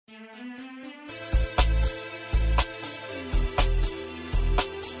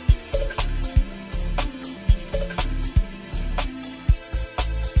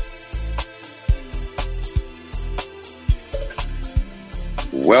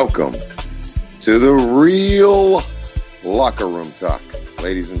welcome to the real Locker Room Talk,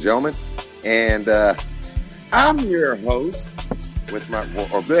 ladies and gentlemen. And I'm your host with my,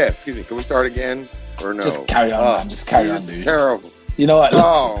 excuse me, can we start again or no? Just carry on, man. Just carry on, dude. This is terrible. You know what?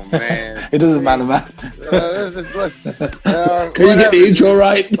 Oh, man. It doesn't matter, man. Can you get the intro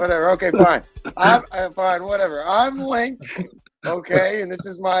right? Whatever. Okay, fine. I'm fine. Whatever. I'm Link. Okay, and this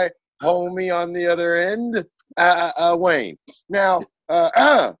is my homie on the other end, Wayne. Now,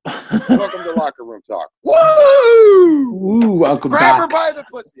 welcome to Locker Room Talk. Woo! Woo! Welcome Grab back. her by the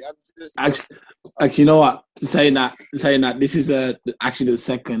pussy. Actually, you know what? Saying that, this is actually the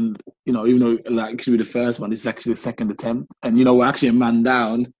second. You know, even though like it should be the first one, this is actually the second attempt, and you know we're actually a man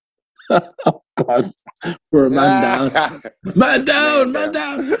down. Oh God, we're a man down. Man down.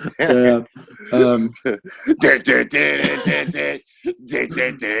 Yeah.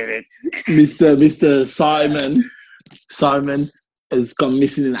 Mr. Simon has gone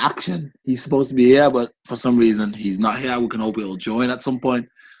missing in action. He's supposed to be here, but for some reason he's not here. We can hope he'll join at some point.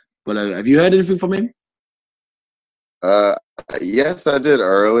 But have you heard anything from him? Yes, I did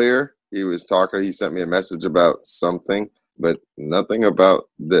earlier. He was talking. He sent me a message about something, but nothing about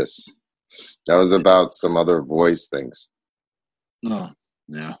this. That was about some other voice things. Oh,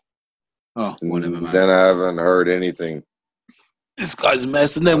 yeah. Oh, whatever, man. Then I haven't heard anything. This guy's a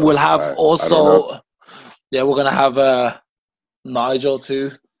mess. And then we'll have we're going to have Nigel too.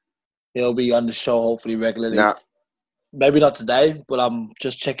 He'll be on the show hopefully regularly. Nah. Maybe not today, but I'm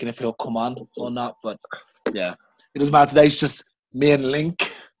just checking if he'll come on or not. But yeah, it doesn't matter. Today's just me and Link.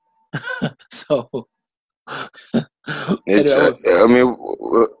 So,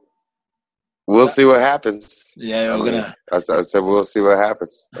 we'll see what happens. Yeah, I said we'll see what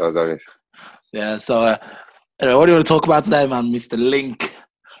happens. Yeah. So, anyway, what do you want to talk about today, man, Mr. Link?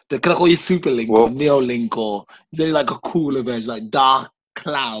 Can I call you Super Link or Neo Link, or is there like a cooler version like Dark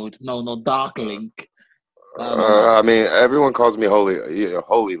Cloud? No, Dark Link. I mean, everyone calls me Holy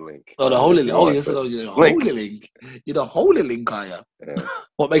Link. Oh, the Holy Link. Oh, you're the Holy Link. You're the Holy Link, are you? Yeah.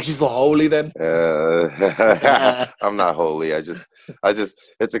 What makes you so holy then? I'm not holy. I just.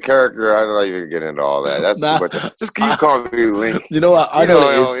 It's a character. I'm not even getting into all that. That's too much. Just keep calling me Link. You know what? I know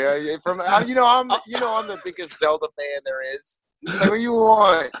it is. Yeah. I'm the biggest Zelda fan there is. Like, what you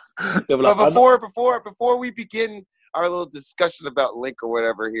want? Yeah, but before we begin our little discussion about Link or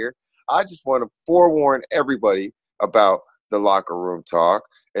whatever here, I just want to forewarn everybody about the Locker Room Talk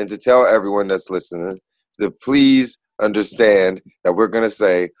and to tell everyone that's listening to please understand that we're going to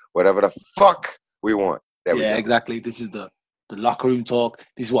say whatever the fuck we want. Exactly. This is the Locker Room Talk.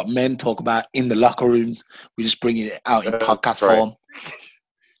 This is what men talk about in the locker rooms. We just bring it out in podcast form.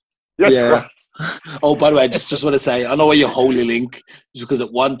 Yes, right. Oh, by the way, I just want to say, I know why you're Holy Link is because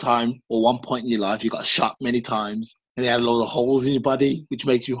at one time or one point in your life, you got shot many times and you had a lot of holes in your body, which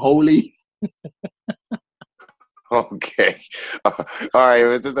makes you holy. Okay. All right.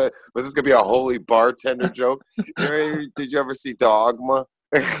 Was this going to be a holy bartender joke? Did you ever see Dogma?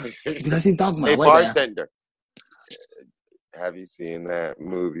 Did I see Dogma? Hey, bartender. Have you seen that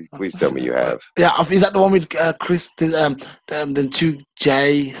movie? Please tell me you have. Yeah, is that the one with Chris? Then two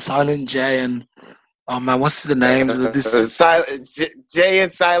J, Silent J, and oh man, what's the names? Silent J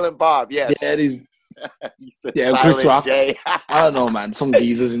and Silent Bob. Yes. Yeah, these. Yeah, Chris Rock. J. I don't know, man. Some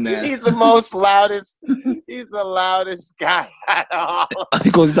geezers in there. He's the most loudest. He's the loudest guy at all.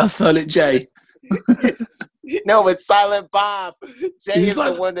 He calls himself Silent J. No, it's Silent Bob. Jay is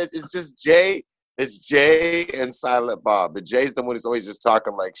the one that is just Jay. It's Jay and Silent Bob. But Jay's the one who's always just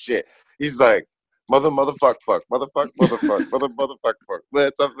talking like shit. He's like, motherfuck.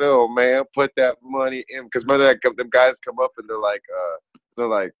 Let's a film, man. Put that money in. Because them guys come up and they're like,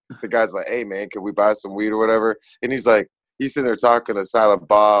 the guy's like, hey, man, can we buy some weed or whatever? And he's sitting there talking to Silent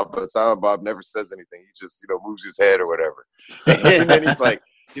Bob, but Silent Bob never says anything. He just, moves his head or whatever. And then he's like,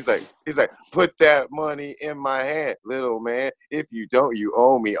 put that money in my hand, little man. If you don't, you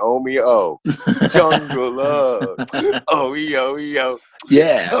owe me, oh. Jungle love. Oh.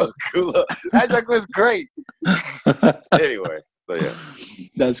 Yeah. Jungle love. That joke was great. Anyway, so yeah.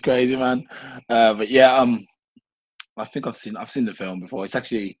 That's crazy, man. But yeah, I think I've seen the film before. It's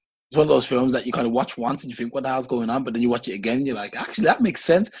one of those films that you kind of watch once and you think, what the hell's going on? But then you watch it again, you're like, actually, that makes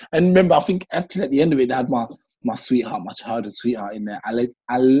sense. And remember, I think actually at the end of it, they had my sweetheart, my childhood sweetheart in there,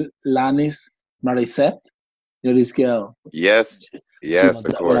 Alanis Morissette. You know this girl? Yes, of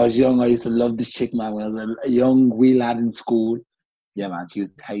course. When I was young, I used to love this chick, man. When I was a young wee lad in school. Yeah, man, she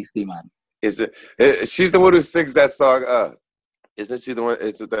was tasty, man. She's the one who sings that song. Isn't she the one?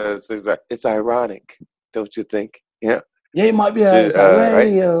 Sings that? It's ironic, don't you think? Yeah. Yeah, it might be a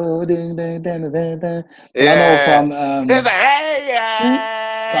radio. Right? Yeah. I know from it's a hey,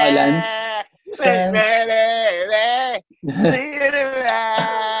 Silence. Fans.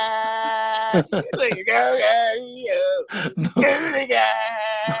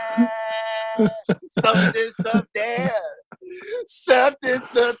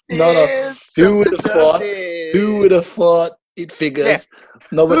 Something. No. Who would have thought? Who would have thought it figures?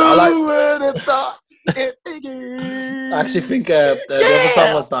 No, but Who would have thought it figures? I actually think the other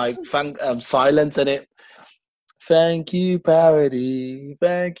song was like silence in it. Thank you, parody.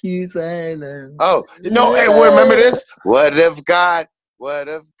 Thank you, silence. Oh, hey, remember this? What if God was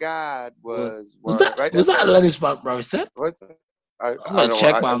that? Right? Was that Alanis Morissette? Was that? I'm gonna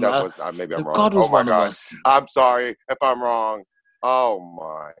check, man. Maybe I'm wrong. God was my one God. of us. I'm sorry if I'm wrong. Oh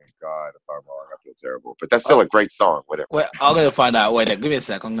my God, if I'm wrong, I feel terrible. But that's still a great song. Whatever. Wait, I'm gonna find out. Wait, give me a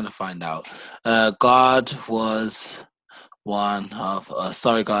sec. I'm gonna find out. God was one of us.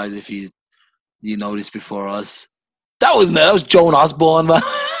 Sorry, guys, if you know this before us. That was Joan Osborne, man.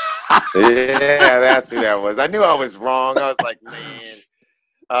 Yeah, that's who that was. I knew I was wrong. I was like, man.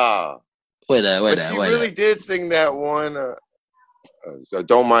 Wait there. She really did sing that one. So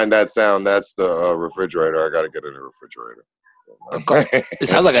don't mind that sound. That's the refrigerator. I got to get in the refrigerator. It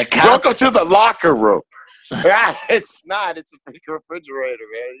sounds like a cat. Don't go to the locker room. It's not. It's a big refrigerator,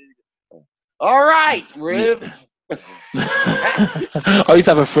 man. All right, Rip. I used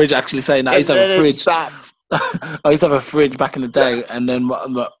to have a fridge, actually, saying that. I used to have a fridge. Stop. I used to have a fridge back in the day, and then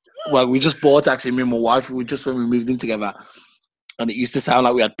we just bought, actually, me and my wife, when we moved in together, and it used to sound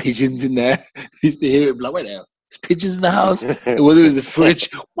like we had pigeons in there. I used to hear it, like, wait there, there's pigeons in the house. It was the fridge.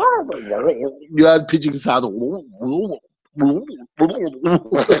 You had pigeon sounds.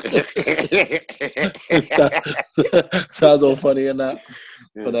 Sounds all funny and that.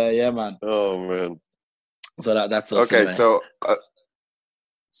 But yeah, man. Oh man. So that's us. Okay,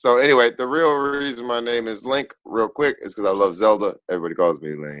 so anyway, the real reason my name is Link, real quick, is because I love Zelda. Everybody calls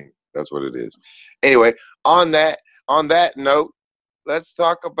me Link. That's what it is. Anyway, on that note, let's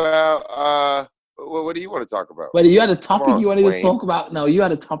talk about what do you want to talk about? Wait, you had a topic you wanted to talk about? No, you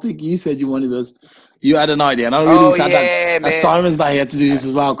had a topic you said you wanted us. You had an idea, and I really sad that Simon's not here to do this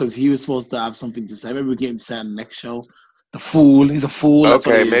as well, because he was supposed to have something to say. Maybe we get him to say on the next show. The fool, he's a fool.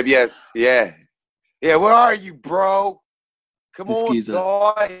 Okay, maybe yes, yeah. Where are you, bro? Come on,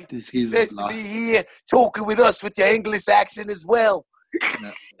 Soy. This says to be here talking with us with your English accent as well.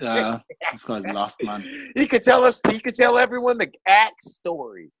 This guy's lost, man. He could tell everyone the axe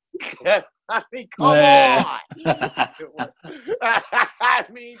story. I mean, come on. I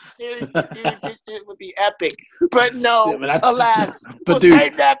mean, seriously, dude, this shit would be epic. But no, alas, we'll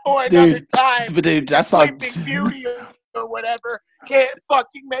save that for another time. But dude, that's like Big Beauty or whatever can't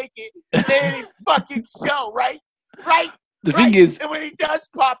fucking make it to any fucking show, right? Right? The thing is, and when he does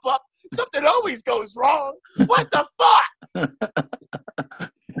pop up, something always goes wrong. What the fuck?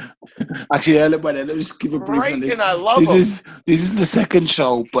 Actually, let me just give a brief on this. I love this is the second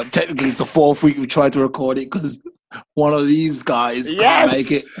show, but technically it's the fourth week we tried to record it because one of these guys can't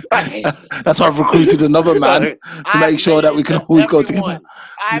make it. That's why I've recruited another man to make sure that we can always go together.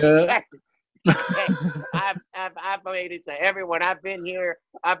 I've made it to everyone. I've been here.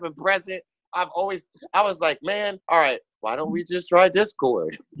 I've been present. I was like, man, all right, why don't we just try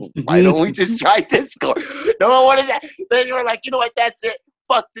Discord? Why don't we just try Discord? No one wanted that. Then you were like, you know what, that's it.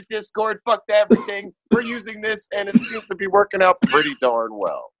 Fuck the Discord. Fuck everything. We're using this, and it seems to be working out pretty darn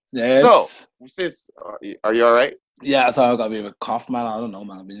well. Yes. So, since are you all right? Yeah, so I got a bit of a cough, man. I don't know,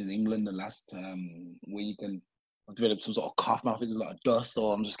 man. I've been in England the last week, and I've developed some sort of cough, man. I think there's a lot of dust,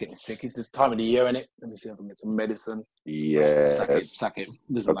 or I'm just getting sick. It's this time of the year, innit? Let me see if I can get some medicine. Yes. Sack it.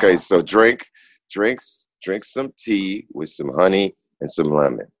 Okay, so drink some tea with some honey and some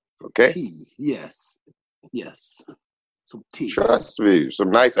lemon. Okay. Tea, yes. Some tea. Trust me, some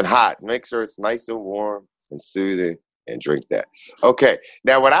nice and hot. Make sure it's nice and warm and soothing, and drink that. Okay.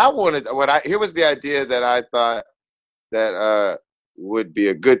 Now, here was the idea that I thought that would be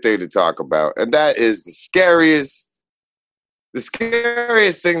a good thing to talk about, and that is the scariest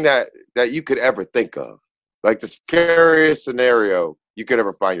thing that you could ever think of, like the scariest scenario you could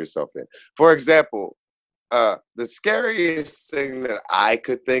ever find yourself in. For example, the scariest thing that I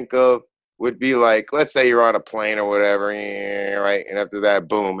could think of would be like, let's say you're on a plane or whatever, right? And after that,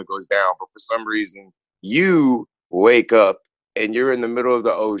 boom, it goes down. But for some reason, you wake up and you're in the middle of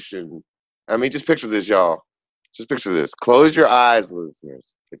the ocean. I mean, just picture this, y'all. Just picture this. Close your eyes,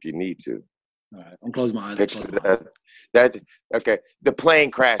 listeners, if you need to. All right, I'm closing my eyes. Picture that. Okay. The plane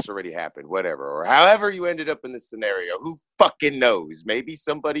crash already happened, whatever, or however you ended up in this scenario. Who fucking knows? Maybe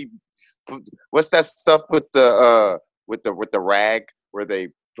somebody. What's that stuff with the rag where they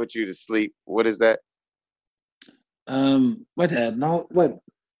put you to sleep? What is that? Wait.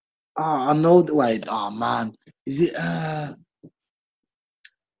 I know. Wait, oh man, is it? I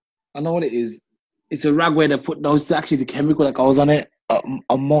know what it is. It's a rag where they put those. Actually, the chemical that goes on it.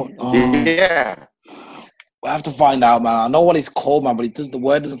 Yeah. I have to find out, man. I know what it's called, man, but it does. The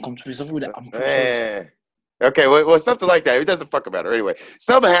word doesn't come to me. Something with it. I'm pretty sure it's. Okay, well, something like that. It doesn't fucking matter. Anyway,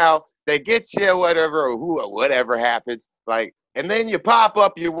 somehow they get you, whatever, or whatever happens. Like, and then you pop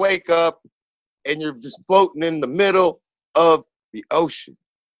up, you wake up, and you're just floating in the middle of the ocean.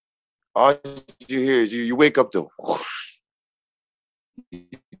 All you hear is you wake up to whoosh. You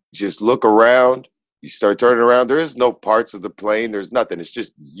just look around. You start turning around. There is no parts of the plane. There's nothing. It's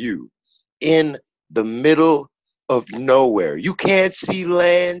just you in the middle of nowhere. You can't see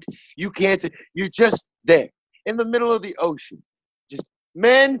land. You can't see. You're just there in the middle of the ocean. Just,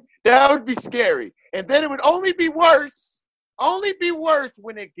 man, that would be scary. And then it would only be worse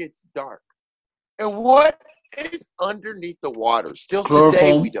when it gets dark. And what is underneath the water? Still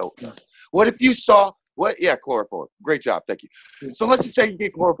today, we don't know. What if you saw what? Yeah, chloroform. Great job. Thank you. So let's just say you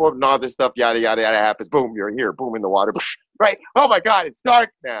get chloroform and all this stuff, yada, yada, yada happens. Boom, you're here. Boom, in the water. Right? Oh, my God, it's dark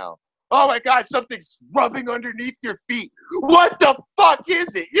now. Oh, my God, something's rubbing underneath your feet. What the fuck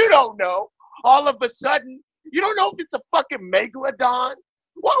is it? You don't know. All of a sudden, you don't know if it's a fucking megalodon.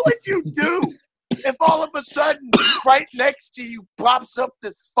 What would you do if all of a sudden right next to you pops up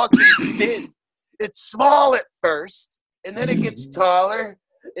this fucking fin? It's small at first, and then it gets taller.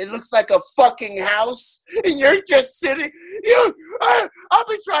 It looks like a fucking house, and you're just sitting. I'll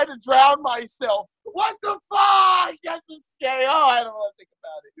be trying to drown myself. What the fuck? That's scary. Oh, I don't want to think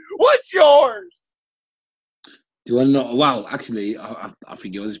about it. What's yours? Do you want to know? Wow, actually, I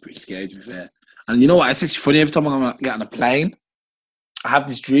think yours is pretty scary, to be fair. And you know what? It's actually funny. Every time I'm get on a plane, I have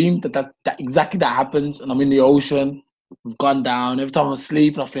this dream that exactly that happens, and I'm in the ocean. We've gone down. Every time I'm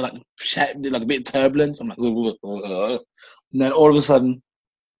asleep, and I feel like a bit of turbulence. I'm like, and then all of a sudden,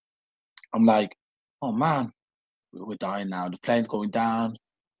 I'm like, oh man, we're dying now. The plane's going down.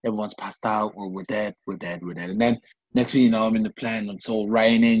 Everyone's passed out. We're dead. And then next thing you know, I'm in the plane and it's all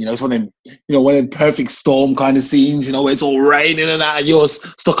raining. You know, it's one of them perfect storm kind of scenes. You know, where it's all raining and that, and you're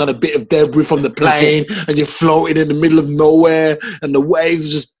stuck on a bit of debris from the plane, and you're floating in the middle of nowhere, and the waves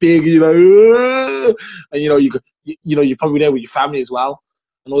are just big. You know, and you're probably there with your family as well,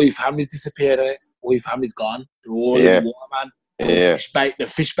 and all your family's disappeared. All your family's gone. They're all in the water, man. Yeah. The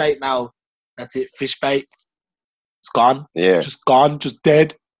fish bait now. That's it. Fish bait. It's gone. Yeah. Just gone. Just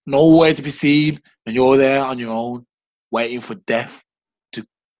dead. Nowhere to be seen, and you're there on your own, waiting for death to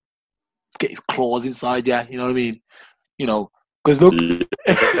get his claws inside you. You know what I mean? You know, because look,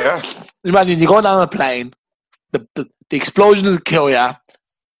 imagine you go down on a plane, the explosion doesn't kill you,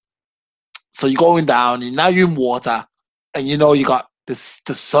 so you're going down, and now you're in water, and you know you got the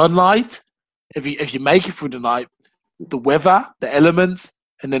sunlight. If you make it through the night, the weather, the elements,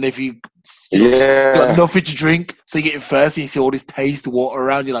 and then if you got nothing to drink, so you're getting thirsty, you see all this taste of water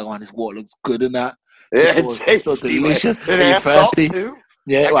around, you're like, man, this water looks good and that. Yeah, it's so delicious. And it has thirsty. Salt too?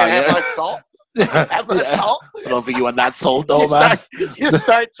 Yeah, I can have my salt. Have my salt. I don't think you want that salt though, man. You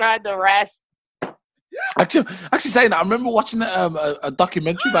start trying to ration. Actually saying that, I remember watching a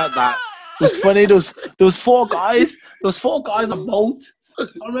documentary about that. It was funny. There was four guys. There was four guys on a boat.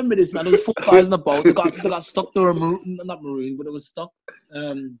 I remember this, man. There was four guys on a boat. They got stuck. They were not marooned, but it was stuck,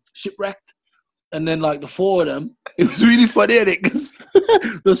 shipwrecked. And then, like, the four of them, it was really funny, because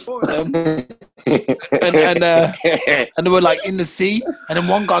there was four of them, and they were like in the sea. And then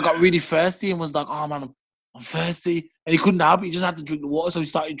one guy got really thirsty and was like, "Oh man, I'm thirsty," and he couldn't help it. He just had to drink the water, so he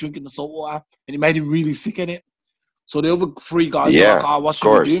started drinking the salt water, and it made him really sick in it. So the other three guys were like, "Oh, what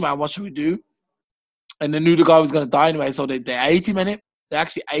should we do, man? What should we do?" And they knew the guy was gonna die anyway, so they ate him in it. They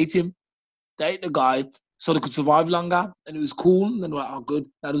actually ate him. They ate the guy so they could survive longer, and it was cool. And then they were like, "Oh, good.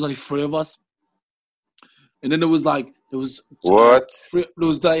 That was only three of us." And then there was what? There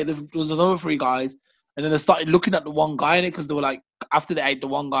was another three guys, and then they started looking at the one guy in it, because they were like, after they ate the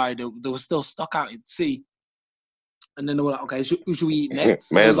one guy, they were still stuck out in sea. And then they were like, "Okay, who should we eat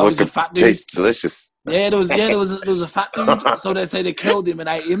next?" Man, looking fat dude. Tastes delicious. Yeah, there was a fat dude. So they say they killed him and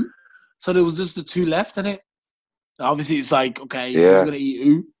ate him. So there was just the two left in it. Obviously, it's like, okay, who's gonna eat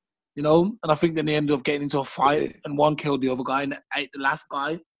who? You know? And I think then they ended up getting into a fight, and one killed the other guy and ate the last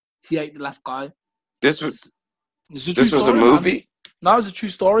guy. He ate the last guy. This was a movie? Man. No, it's a true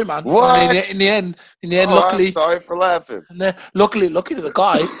story, man. What? In the end, luckily. I'm sorry for laughing. And then, luckily, the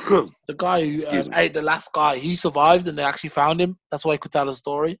guy who ate the last guy, he survived, and they actually found him. That's why he could tell the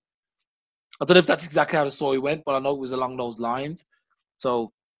story. I don't know if that's exactly how the story went, but I know it was along those lines.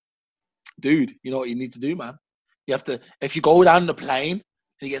 So, dude, you know what you need to do, man. You have to, if you go down the plane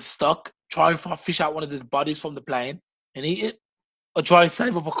and you get stuck, try and fish out one of the bodies from the plane and eat it. Or try and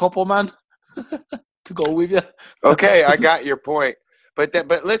save up a couple, man, to go with you. Okay, I got your point. But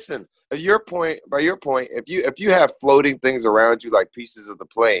listen, by your point, if you have floating things around you like pieces of the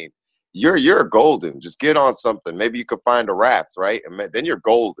plane, you're golden. Just get on something. Maybe you could find a raft, right? And then you're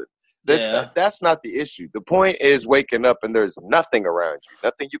golden. That's not the issue. The point is waking up and there's nothing around you,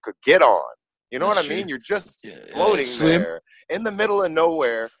 nothing you could get on. You know what I mean? You're just floating there in the middle of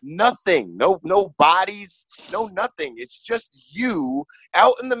nowhere. Nothing, no bodies, no nothing. It's just you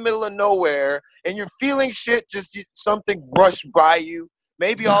out in the middle of nowhere, and you're feeling shit. Just something brushed by you.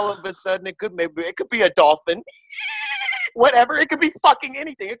 Maybe all of a sudden it could be a dolphin. Whatever. It could be fucking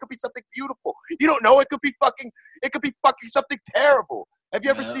anything. It could be something beautiful. You don't know. It could be fucking something terrible. Have you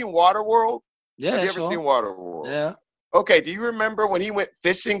ever seen Waterworld? Yeah. Have you ever seen Waterworld? Yeah. Okay, do you remember when he went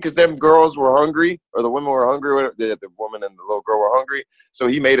fishing because them girls were hungry, or the women were hungry, the woman and the little girl were hungry, so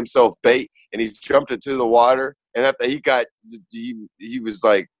he made himself bait and he jumped into the water, and after he was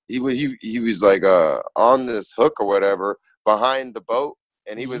like on this hook or whatever behind the boat,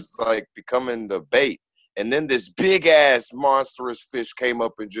 and he was like becoming the bait. And then this big ass monstrous fish came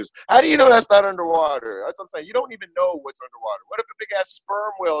up and just, how do you know that's not underwater? That's what I'm saying. You don't even know what's underwater. What if a big ass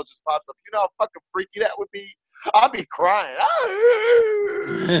sperm whale just pops up? You know how fucking freaky that would be? I'd be crying.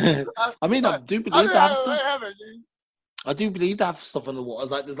 I mean, I do believe that stuff. I do believe they have stuff in the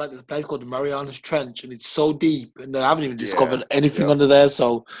water. There's this place called the Marianas Trench, and it's so deep, and they haven't even discovered anything under there.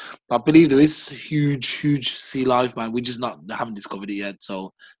 So I believe there is huge sea life, man. We just haven't discovered it yet.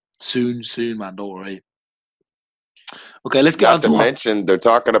 So soon, man. Don't worry. Okay, let's get on to mention they're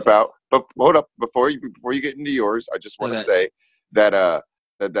talking about. But hold up, before you get into yours, I just want to say that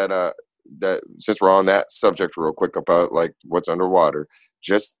since we're on that subject real quick about like what's underwater,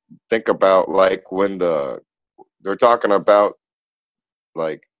 just think about like when they're talking about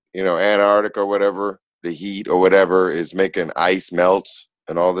like, you know, Antarctica or whatever, the heat or whatever is making ice melt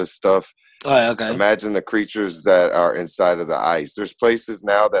and all this stuff. Oh, okay. Imagine the creatures that are inside of the ice. There's places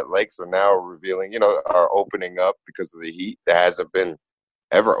now that lakes are now revealing, are opening up because of the heat that hasn't been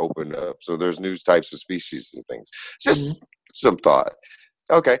ever opened up. So there's new types of species and things. Just some thought.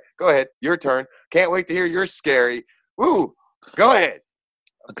 Okay, go ahead. Your turn. Can't wait to hear your scary. Woo, go ahead.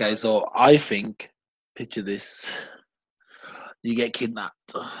 Okay, so I think, picture this. You get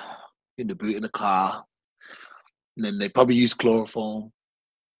kidnapped in the boot of the car, and then they probably use chloroform.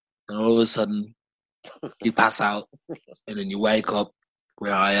 And all of a sudden, you pass out, and then you wake up.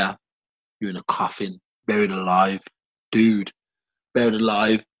 Where are you? You're in a coffin, buried alive. Dude, buried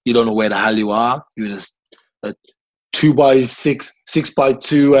alive. You don't know where the hell you are. You're in a 2x6,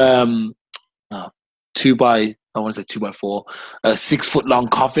 6x2, 2x4, a 6 foot long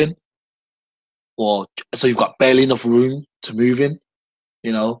coffin. So you've got barely enough room to move in,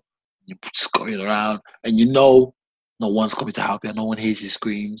 you're scurrying around, and no one's coming to help you. No one hears your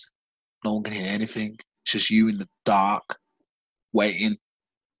screams. No one can hear anything. It's just you in the dark, waiting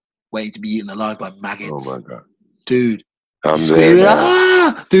to be eaten alive by maggots. Oh my God, dude! I'm screaming,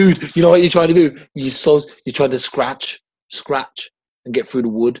 dude! You know what you're trying to do? You're trying to scratch, and get through the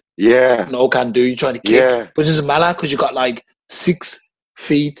wood. Yeah. No can do. You're trying to kick, but it doesn't matter because you got like 6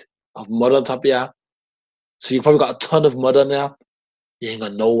 feet of mud on top of you. So you probably got a ton of mud on there. You ain't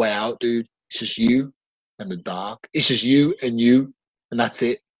got no way out, dude. It's just you and the dark. It's just you, and that's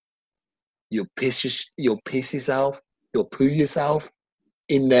it. You'll piss yourself. You'll poo yourself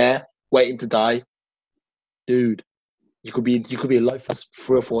in there, waiting to die, dude. You could be alive for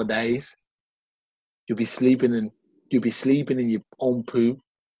 3 or 4 days. You'll be sleeping in your own poo.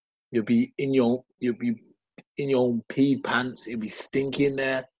 You'll be in your own peed pants. You'll be stinking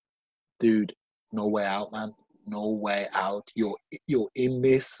there, dude. No way out, man. No way out. You're in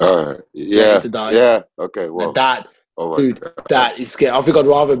this. Yeah. To die. Yeah. Okay. Well, that is scary. I think I'd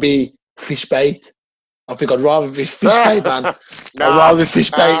rather be fish bait. I think I'd rather be fish bait, man. I'd rather be fish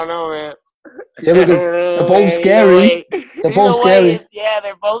bait. I don't know, man. Yeah, because they're both scary. They're both scary.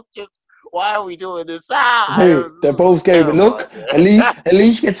 They're both just. Why are we doing this? Dude, they're both scary. But look, at least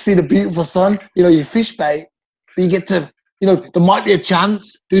you get to see the beautiful sun. You fish bait, but you get to. There might be a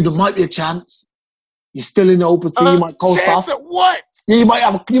chance, dude. There might be a chance. You're still in the open sea. You might coast off. What? Yeah, you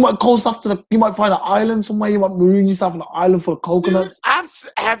might coast off you might find an island somewhere. You might maroon yourself on an island full of coconuts.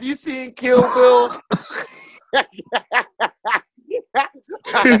 Dude, have you seen Kill Bill?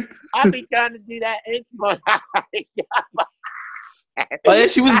 I'll be trying to do that. Oh yeah,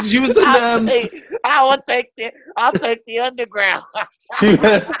 she was in. I'll take the underground.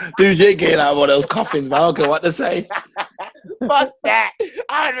 Dude, you ain't getting out of one of those coffins, man. I don't care what to say. Fuck that.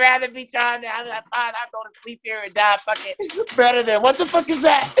 I'd rather be trying to. I'm go to sleep here and die. Fucking better than what the fuck is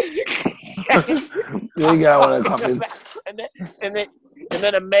that? You ain't got one of those coffins. and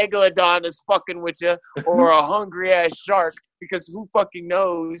then a megalodon is fucking with you, or a hungry ass shark, because who fucking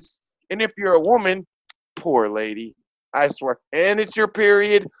knows? And if you're a woman, poor lady, I swear, and it's your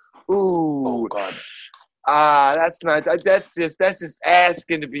period. Ooh, Oh God. That's not. That's just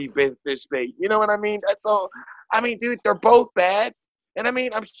asking to be fish bait. You know what I mean? That's all. I mean, dude, they're both bad. And I mean,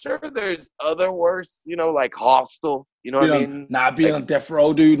 I'm sure there's other worse, like Hostel. You know what I mean? Being on death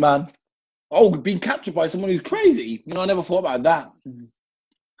row, dude, man. Oh, being captured by someone who's crazy. I never thought about that.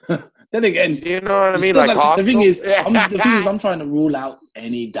 Then again, you know what I mean? Like Hostel. The thing is, I'm trying to rule out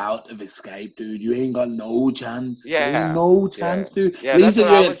any doubt of escape, dude. You ain't got no chance. Yeah. Ain't no chance, dude. Yeah, that's what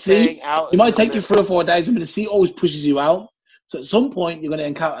I was saying. It might take you 3 or 4 days, but the sea always pushes you out. So at some point, you're going to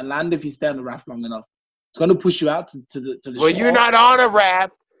encounter land if you stay on the raft long enough. It's going to push you out to the Well, shore. You're not on a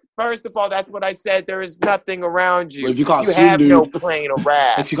raft. First of all, that's what I said. There is nothing around you. Well, if you can't you swim, have dude. no plane or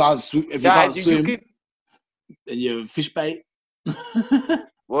raft. If you can't swim, then you're fish bait.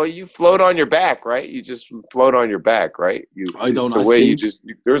 Well, you float on your back, right? You just float on your back, right? I don't. The I way sink. you just.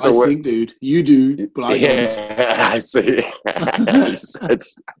 There's I a way. sink, dude. You do, but I don't. I see.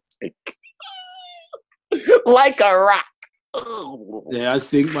 Like a rock. Yeah, I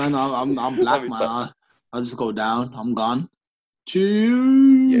sink, man. I'm black, man. I just go down. I'm gone.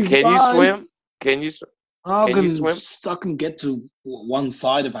 Choose. Can you swim? Can you swim? I can get to one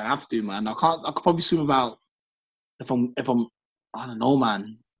side if I have to, man. I could probably swim about if I'm I don't know,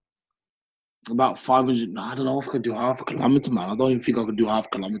 man. About 500. No, I don't know if I could do half a kilometer, man. I don't even think I could do half a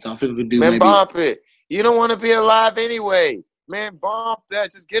kilometer. I think I could do maybe. Bump it. You don't want to be alive anyway. Man, bump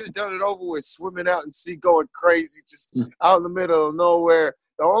that. Just get it done and over with. Swimming out and sea going crazy, just out in the middle of nowhere.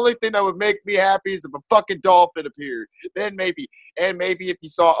 The only thing that would make me happy is if a fucking dolphin appeared. Then maybe if you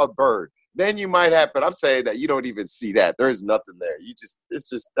saw a bird. Then you might have, but I'm saying that you don't even see that. There's nothing there.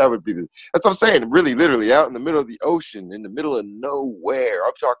 That would be that's what I'm saying. Really, literally out in the middle of the ocean, in the middle of nowhere.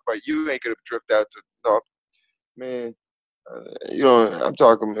 I'm talking about you ain't going to drift out to, no, man, I'm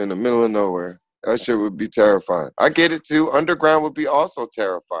talking in the middle of nowhere. That shit would be terrifying. I get it too. Underground would be also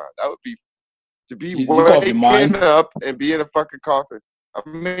terrifying. That would be, to be waking up and be in a fucking coffin. I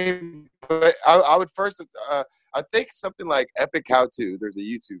mean, but I would first, I think something like Epic How To. There's a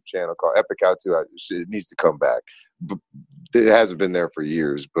YouTube channel called Epic How To. It needs to come back. But it hasn't been there for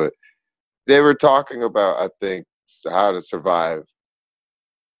years. But they were talking about, I think, how to survive.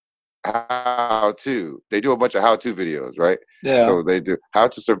 How to. They do a bunch of how-to videos, right? Yeah. So they do how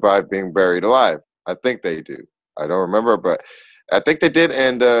to survive being buried alive. I think they do. I don't remember, but I think they did.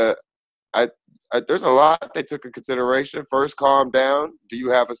 And there's a lot they took into consideration. First, calm down. Do you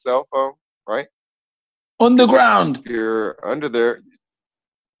have a cell phone? Right? Underground. If you're under there,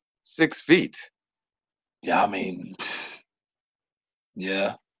 6 feet. Yeah, I mean,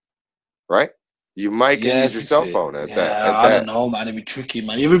 yeah. Right? You might get use your cell phone at that. I don't know, man. It'd be tricky,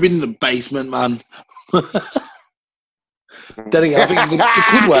 man. You ever been in the basement, man? Then again, I think it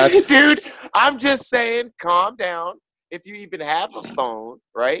could work. Dude, I'm just saying, calm down. If you even have a phone,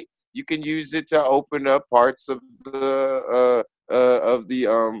 right? You can use it to open up parts of the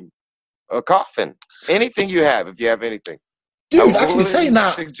coffin. Anything you have, if you have anything. Dude, actually saying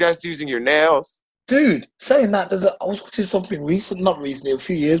that, suggest using your nails. Dude, saying that, I was watching something not recently, a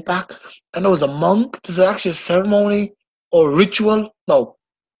few years back, and there was a monk. There's actually a ceremony or ritual. No,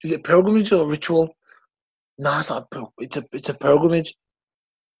 is it pilgrimage or ritual? No, it's not. It's a pilgrimage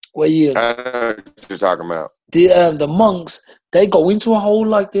where you. I know what you're talking about. The monks, they go into a hole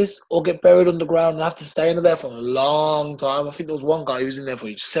like this or get buried underground and have to stay in there for a long time. I think there was one guy who was in there for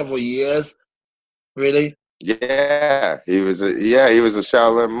several years. Really? Yeah, he was a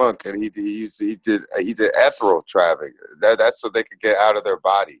Shaolin monk, and he did ethereal traveling. That's so they could get out of their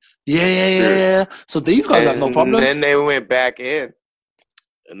body. Yeah. So these guys have no problems. Then they went back in,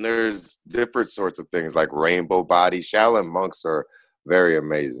 and there's different sorts of things like rainbow body. Shaolin monks are very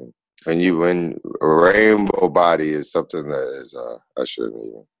amazing. When a rainbow body is something that is I shouldn't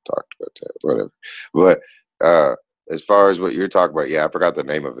even talked about that, whatever. But as far as what you're talking about, yeah, I forgot the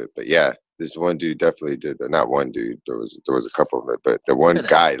name of it, but yeah, this one dude definitely did that. Not one dude, there was a couple of it, but the one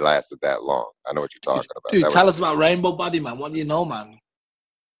guy lasted that long. I know what you're talking about. Dude, tell us about rainbow body, man. What do you know, man?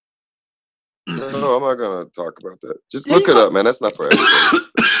 No, I'm not gonna talk about that. Just look it up, man. That's not for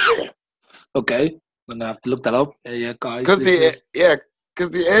everybody. Okay, I'm gonna have to look that up. Yeah, guys.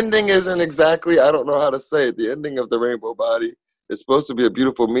 Because the ending isn't exactly, I don't know how to say it. The ending of the rainbow body is supposed to be a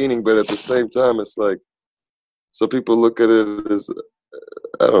beautiful meaning, but at the same time, it's like, so people look at it as,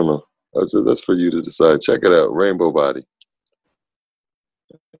 I don't know. That's for you to decide. Check it out, rainbow body.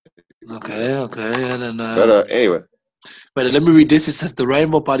 Okay. And then, but anyway. But let me read this. It says the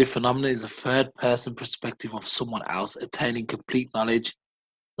rainbow body phenomenon is a third-person perspective of someone else attaining complete knowledge.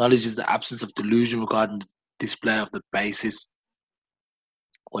 Knowledge is the absence of delusion regarding the display of the basis,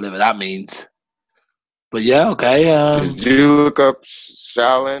 whatever that means. But yeah, okay. Did you look up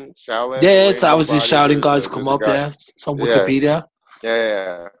Shaolin? Shaolin, Yeah, the it's rainbow obviously body. shouting guys come There's a up. guy. Yeah, it's on Yeah.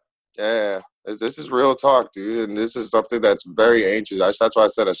 Wikipedia. Yeah. This is real talk, dude, and this is something that's very ancient. That's why I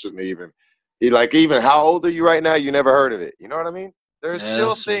said I shouldn't even. Even how old are you right now? You never heard of it. You know what I mean? There's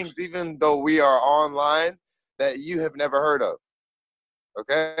still things, even though we are online, that you have never heard of.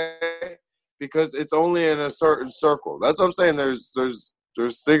 Okay, because it's only in a certain circle. That's what I'm saying. There's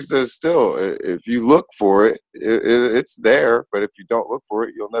things that still, if you look for it, it's there. But if you don't look for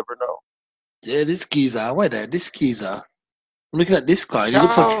it, you'll never know. Yeah, this geezer. Wait there. This geezer. I'm looking at this guy. He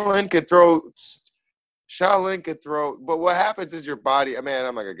looks like Shaolin could throw, but what happens is your body. Man,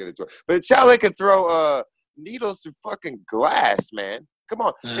 I'm not gonna get into it. But Shaolin could throw needles through fucking glass, man. Come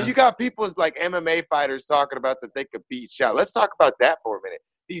on, and you got people like MMA fighters talking about that they could beat Shaolin. Let's talk about that for a minute.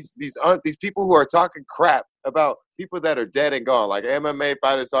 These people who are talking crap about people that are dead and gone, like MMA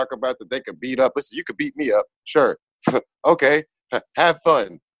fighters talking about that they could beat up. Listen, you could beat me up, sure, okay, have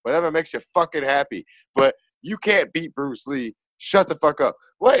fun, whatever makes you fucking happy, but you can't beat Bruce Lee. Shut the fuck up.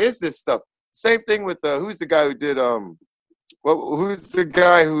 What is this stuff? Same thing with who's the guy who did who's the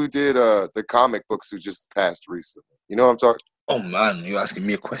guy who did the comic books who just passed recently? You know what I'm talking? Oh man, you're asking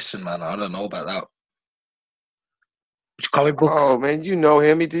me a question, man. I don't know about that. Which comic books? Oh man, you know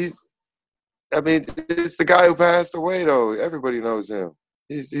him. It's the guy who passed away though. Everybody knows him.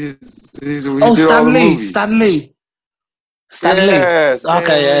 He did all the movies. Stan Lee. Yeah, Stan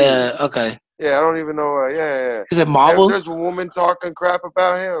okay, Lee. yeah, okay. Yeah, I don't even know. Yeah. Is it Marvel? There's a woman talking crap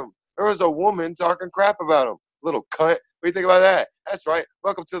about him. There was a woman talking crap about him. Little cunt. What do you think about that? That's right.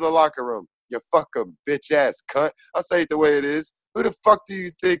 Welcome to the locker room. You fucking bitch ass cunt. I'll say it the way it is. Who the fuck do you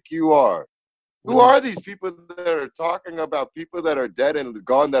think you are? Who are these people that are talking about people that are dead and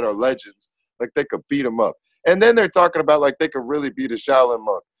gone that are legends? Like they could beat them up. And then they're talking about like they could really beat a Shaolin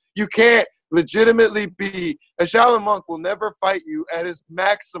monk. You can't legitimately be. A Shaolin monk will never fight you at his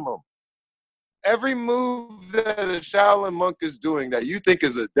maximum. Every move that a Shaolin monk is doing that you think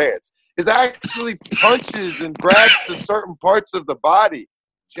is a dance is actually punches and grabs to certain parts of the body,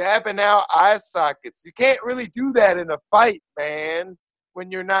 jabbing out eye sockets. You can't really do that in a fight, man,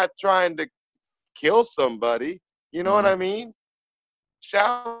 when you're not trying to kill somebody. You know what I mean?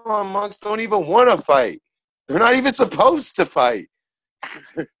 Shaolin monks don't even want to fight. They're not even supposed to fight.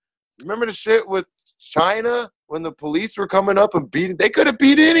 Remember the shit with China when the police were coming up and beating? They could have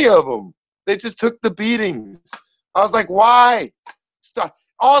beat any of them. They just took the beatings. I was like, why? Stop.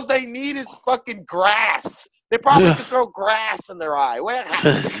 All they need is fucking grass. They probably could throw grass in their eye. You know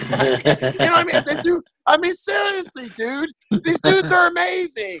what I mean? They do. I mean, seriously, dude. These dudes are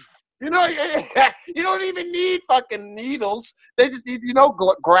amazing. You know, you don't even need fucking needles. They just need,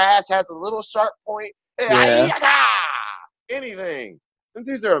 grass has a little sharp point. Anything. Them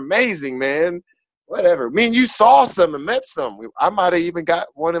dudes are amazing, man. Whatever. I mean, you saw some and met some. I might have even got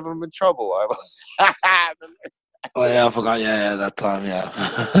one of them in trouble. Oh yeah, I forgot. Yeah, that time. Yeah.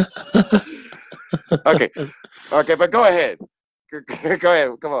 Okay, but go ahead. Go ahead.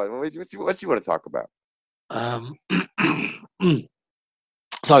 Come on. What you want to talk about?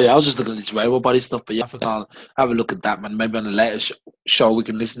 So yeah, I was just looking at this rainbow body stuff, but yeah, I think I'll have a look at that, man. Maybe on a later show we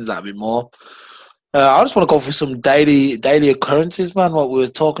can listen to that a bit more. I just want to go through some daily occurrences, man. What we were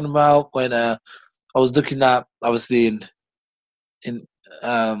talking about when I was looking at, obviously you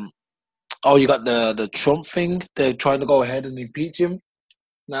got the Trump thing. They're trying to go ahead and impeach him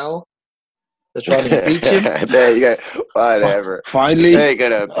now. They're trying to impeach him. There you go. Whatever. Finally. They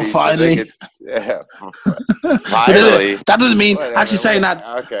gonna impeach finally. Him. Finally. That doesn't mean, Whatever. actually saying that,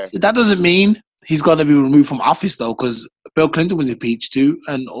 that doesn't mean he's going to be removed from office, though, because Bill Clinton was impeached too,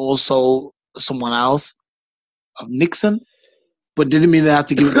 and also someone else, Nixon. But didn't mean they had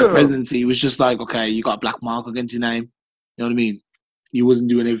to give him the presidency. It was just like, okay, you got a black mark against your name. You know what I mean? He wasn't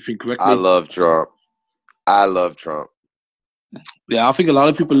doing everything correctly. I love Trump. Yeah, I think a lot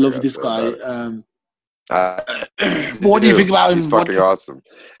of people love this guy. But what do you think about him? He's fucking awesome.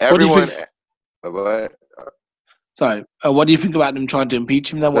 Everyone. What? Sorry. What do you think about them trying to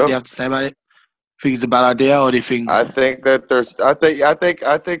impeach him? Then what do you have to say about it? Think it's a bad idea, or do you think? I think that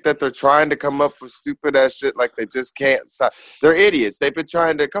they're trying to come up with stupid ass shit like they just can't. They're idiots. They've been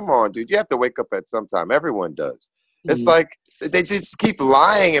trying to. Come on, dude. You have to wake up at some time. Everyone does. It's like they just keep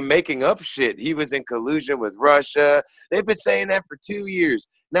lying and making up shit. He was in collusion with Russia. They've been saying that for 2 years.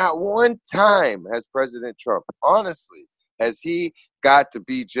 Not one time has President Trump, honestly, has he got to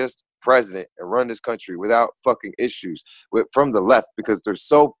be just president and run this country without fucking issues from the left because they're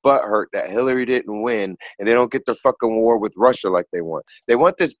so butthurt that Hillary didn't win and they don't get their fucking war with Russia like they want. They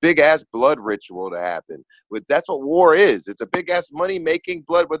want this big ass blood ritual to happen. That's what war is. It's a big ass money making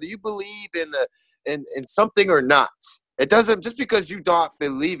blood, whether you believe in something or not. It doesn't, just because you not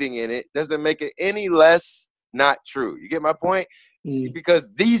believing in it doesn't make it any less not true. You get my point?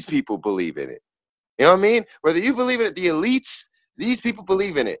 Because these people believe in it. You know what I mean? Whether you believe in it, the elites, these people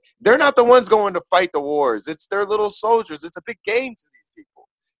believe in it. They're not the ones going to fight the wars. It's their little soldiers. It's a big game to these people.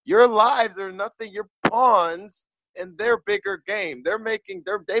 Your lives are nothing. You're pawns in their bigger game.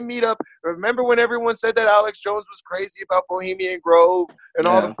 They meet up. Remember when everyone said that Alex Jones was crazy about Bohemian Grove and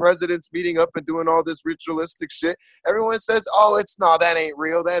all the presidents meeting up and doing all this ritualistic shit? Everyone says, that ain't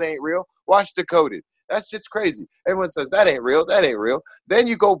real. That ain't real. Watch Decoded. That's just crazy. Everyone says, that ain't real. That ain't real. Then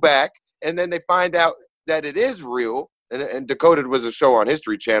you go back and then they find out that it is real. And Decoded was a show on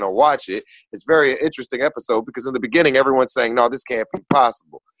History Channel. Watch it. It's a very interesting episode because in the beginning, everyone's saying, no, this can't be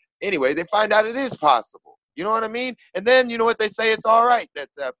possible. Anyway, they find out it is possible. You know what I mean? And then you know what they say? It's all right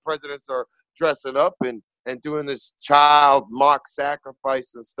that presidents are dressing up and doing this child mock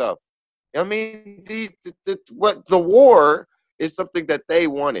sacrifice and stuff. You know what I mean? The war is something that they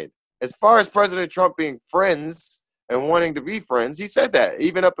wanted. As far as President Trump being friends and wanting to be friends, he said that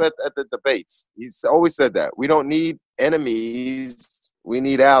even up at the debates. He's always said that. We don't need enemies. We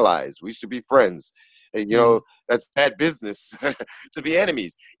need allies. We should be friends. And, that's bad business to be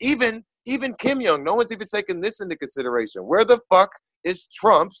enemies. Even Kim Jong, no one's even taken this into consideration. Where the fuck is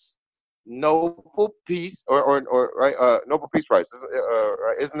Trump's Nobel Peace Nobel Peace Prize?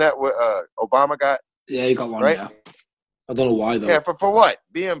 Isn't that what Obama got? Yeah, he got one, right? Yeah. I don't know why, though. Yeah, for what?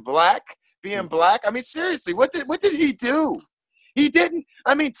 Being black? Being black? I mean, seriously, what did he do? He didn't.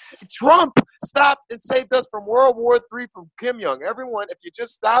 I mean, Trump stopped and saved us from World War III from Kim Jong. Everyone, if you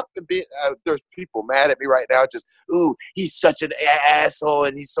just stop and be, there's people mad at me right now. Just, he's such an asshole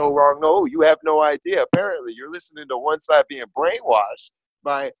and he's so wrong. No, you have no idea. Apparently, you're listening to one side being brainwashed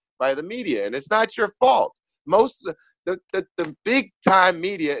by the media, and it's not your fault. Most the big time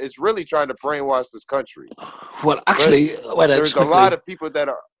media is really trying to brainwash this country. Well, actually, there's a lot of people that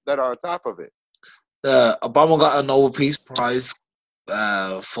are on top of it. Obama got a Nobel Peace Prize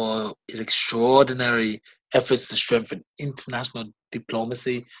for his extraordinary efforts to strengthen international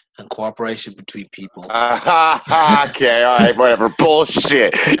diplomacy and cooperation between people. Okay, all right, whatever.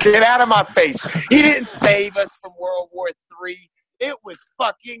 Bullshit. Get out of my face. He didn't save us from World War III. It was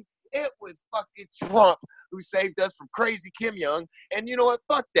fucking Trump who saved us from crazy Kim Jong. And you know what?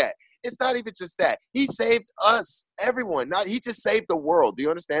 Fuck that. It's not even just that. He saved us, everyone. He just saved the world. Do you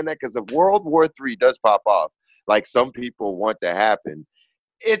understand that? Because if World War III does pop off, like some people want to happen,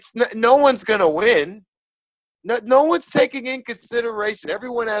 no one's going to win. No one's taking in consideration.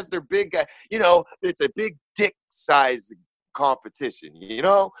 Everyone has their big guy. It's a big dick size competition.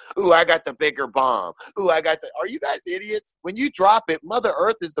 Ooh, I got the bigger bomb. Ooh, are you guys idiots? When you drop it, Mother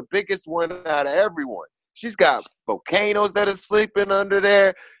Earth is the biggest one out of everyone. She's got volcanoes that are sleeping under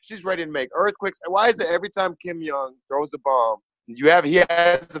there. She's ready to make earthquakes. And why is it every time Kim Jong throws a bomb, he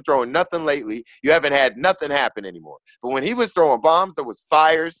hasn't thrown nothing lately. You haven't had nothing happen anymore. But when he was throwing bombs, there was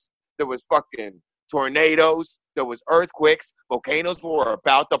fires, there was fucking tornadoes, there was earthquakes, volcanoes were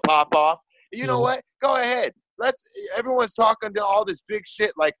about to pop off. You know what? Go ahead. Everyone's talking to all this big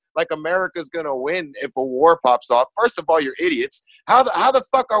shit like America's gonna win if a war pops off. First of all, you're idiots. How the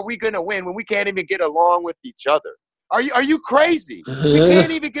fuck are we gonna win when we can't even get along with each other? Are you crazy? We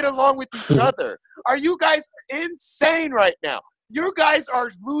can't even get along with each other. Are you guys insane right now? You guys are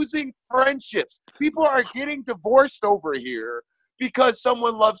losing friendships. People are getting divorced over here because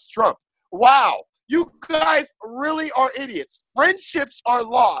someone loves Trump. Wow. You guys really are idiots. Friendships are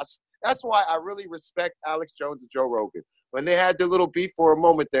lost. That's why I really respect Alex Jones and Joe Rogan. When they had their little beef for a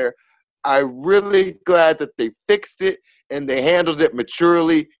moment there, I'm really glad that they fixed it and they handled it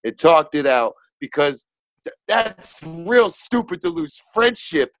maturely and talked it out, because that's real stupid to lose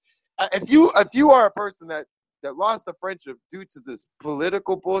friendship. If you are a person that lost a friendship due to this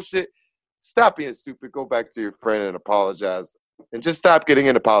political bullshit, stop being stupid. Go back to your friend and apologize. And just stop getting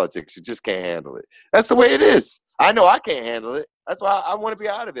into politics. You just can't handle it. That's the way it is. I know I can't handle it. That's why I want to be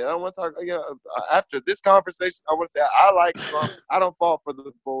out of it. I don't want to talk. After this conversation, I want to say I like Trump. I don't fall for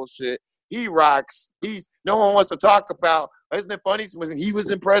the bullshit. He rocks. No one wants to talk about. Isn't it funny? When he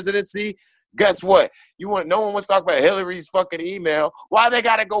was in presidency, guess what? No one wants to talk about Hillary's fucking email. Why they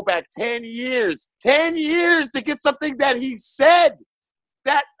got to go back 10 years? 10 years to get something that he said.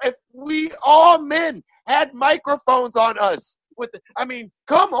 That if we all men had microphones on us.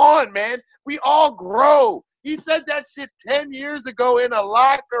 Come on, man. We all grow. He said that shit 10 years ago in a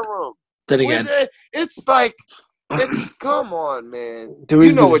locker room. Then again, it's like, come on, man.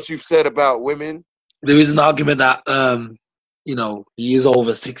 You know what you've said about women. There is an argument that, he is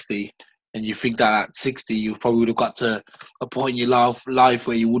over 60, and you think that at 60, you probably would have got to a point in your life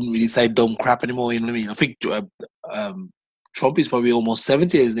where you wouldn't really say dumb crap anymore. You know what I mean? I think Trump is probably almost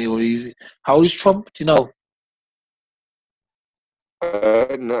 70, isn't he? How old is Trump? Do you know?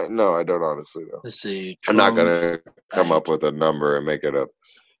 No, I don't honestly know. Let's see. Trump, I'm not gonna come up with a number and make it up.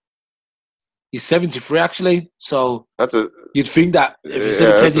 He's 73, actually. So you'd think that if he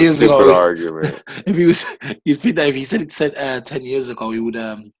said it 10 years ago, argument. You'd think that if he said it 10 years ago, he would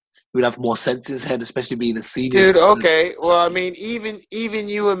have more sense in his head, especially being a senior. Dude, okay. Well, I mean, even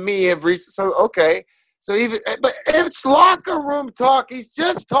you and me have reached. So okay. So but it's locker room talk. He's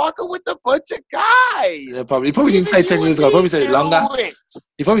just talking with a bunch of guys. Yeah, he probably didn't say 10 years ago. He probably said it longer.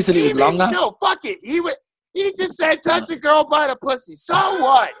 He probably said it was longer. No, fuck it. He just said touch a girl by the pussy. So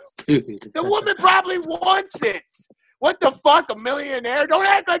what? The woman probably wants it. What the fuck? A millionaire? Don't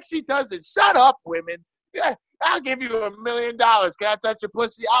act like she doesn't. Shut up, women. Yeah, I'll give you $1 million. Can I touch your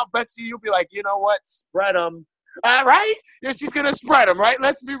pussy? I'll bet you'll be like, you know what? Spread them. All right? Yeah, she's going to spread them, right?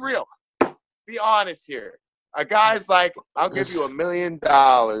 Let's be real. Be honest here. A guy's like, I'll give you $1 million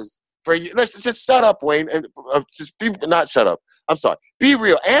for you. Listen, just shut up, Wayne. And just be not shut up. I'm sorry. Be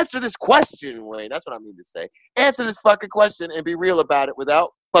real. Answer this question, Wayne. That's what I mean to say. Answer this fucking question and be real about it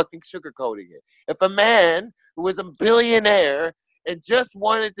without fucking sugarcoating it. If a man who was a billionaire and just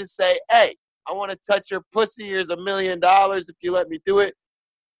wanted to say, hey, I want to touch your pussy, here's $1 million if you let me do it,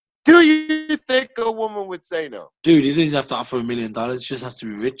 do you think a woman would say no? Dude, he doesn't have to offer $1 million. He just has to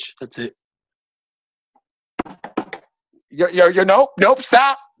be rich. That's it. Nope,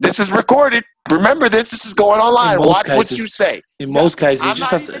 stop. This is recorded. Remember this. This is going online. Watch what you say. In most cases, a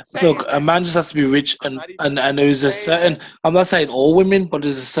man just has to be rich, and there's a certain. I'm not saying all women, but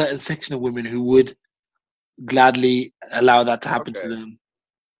there's a certain section of women who would gladly allow that to happen to them.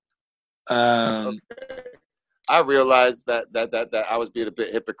 I realized that I was being a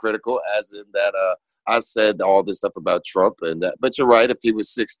bit hypocritical, as in that I said all this stuff about Trump and that. But you're right. If he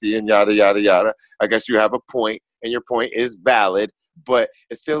was 60 and yada yada yada, I guess you have a point, and your point is valid. But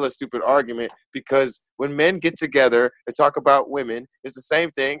it's still a stupid argument, because when men get together and talk about women, it's the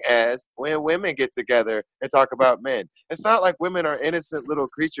same thing as when women get together and talk about men. It's not like women are innocent little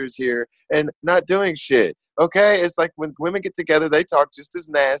creatures here and not doing shit. Okay? It's like when women get together, they talk just as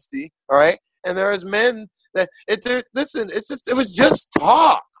nasty. All right? And there is men that it was just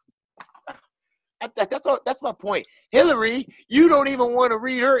talk. That's my point. Hillary, you don't even want to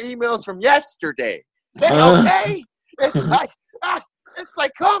read her emails from yesterday. Okay? It's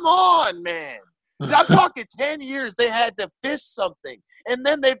like, come on, man. I'm talking 10 years. They had to fish something. And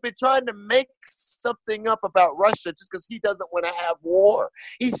then they've been trying to make something up about Russia just because he doesn't want to have war.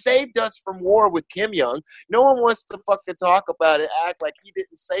 He saved us from war with Kim Jong. No one wants to fucking talk about it, act like he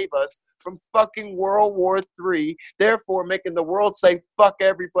didn't save us from fucking World War III, therefore making the world say fuck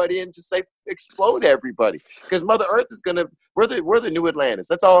everybody and just say explode everybody. Because Mother Earth is going to, we're the new Atlantis.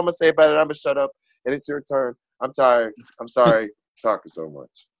 That's all I'm going to say about it. I'm going to shut up, and it's your turn. I'm tired. I'm sorry talking so much.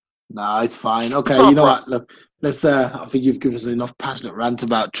 Nah, it's fine. Okay, you know what? Look, let's. I think you've given us enough passionate rant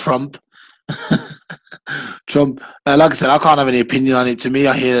about Trump. Trump. Like I said, I can't have any opinion on it. To me,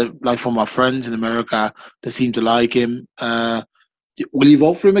 I hear like from my friends in America, they seem to like him. Will you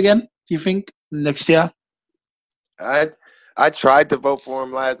vote for him again? Do you think next year? I tried to vote for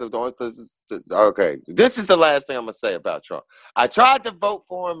him last. Okay, this is the last thing I'm gonna say about Trump. I tried to vote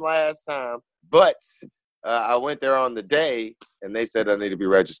for him last time, but I went there on the day, and they said I need to be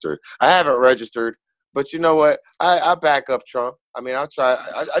registered. I haven't registered, but you know what? I back up Trump. I mean, I'll try.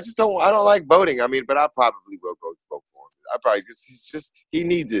 I just don't. I don't like voting. I mean, but I probably will go vote for him. I probably because he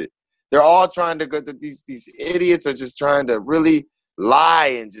needs it. They're all trying to go. These idiots are just trying to really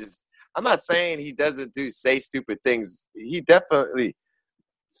lie and just. I'm not saying he doesn't say stupid things. He definitely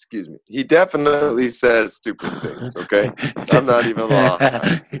says stupid things. Okay, I'm not even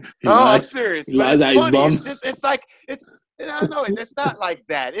lying. No, I'm serious. But it's funny. It's just, it's like, it's, I don't know. It's not like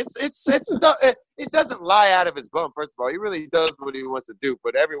that. It doesn't lie out of his bum. First of all, he really does what he wants to do.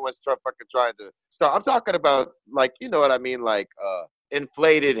 But everyone's fucking trying to start. I'm talking about, like, you know what I mean, like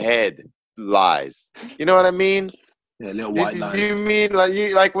inflated head lies. You know what I mean? Yeah, little white lies. Do you mean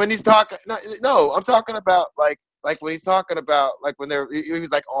like when he's talking? No, I'm talking about like when he's talking about like when he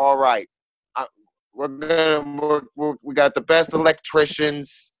was like, all right, we got the best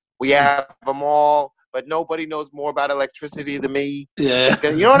electricians, we have them all, but nobody knows more about electricity than me. Yeah,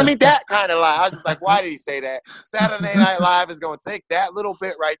 you know what I mean? That kind of lie. I was just like, why did he say that? Saturday Night Live is going to take that little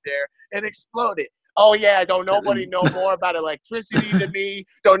bit right there and explode it. Oh yeah, don't nobody know more about electricity than me.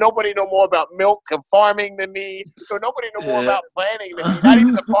 Don't nobody know more about milk and farming than me. Don't nobody know more about planning than me. Not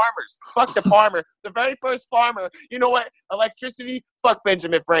even the farmers. Fuck the farmer. The very first farmer. You know what? Electricity. Fuck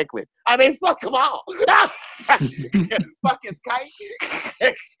Benjamin Franklin. I mean, fuck them all. Fuck his kite.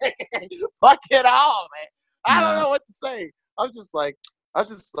 Fuck it all, man. I don't know what to say. I'm just like,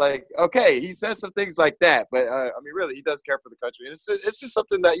 okay, he says some things like that, but I mean, really, he does care for the country, and it's just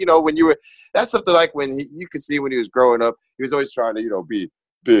something that that's something like when you could see when he was growing up, he was always trying to be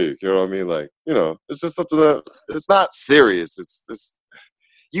big, you know what I mean? Like, it's just something that it's not serious. It's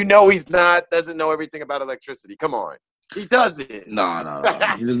he's doesn't know everything about electricity. Come on, he doesn't. No.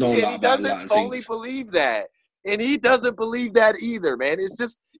 He doesn't know he doesn't fully believe that, and he doesn't believe that either, man. It's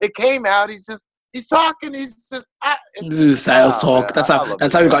just it came out. He's talking. He's just. This is sales talk. Man.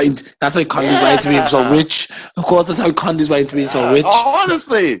 That's how he got into. That's how he conned his way into being so rich. Of course, that's how he conned his way into being so rich.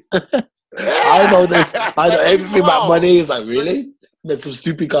 Honestly, I know this. I know everything about money. It's like really. Met some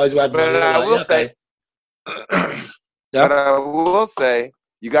stupid guys who had money. But I will say. But I will say,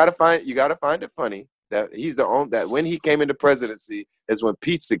 you gotta find it funny that he's that when he came into presidency is when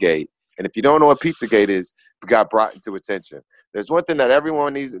Pizzagate. And if you don't know what Pizzagate is, got brought into attention. There's one thing that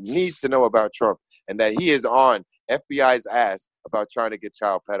everyone needs to know about Trump, and that he is on FBI's ass about trying to get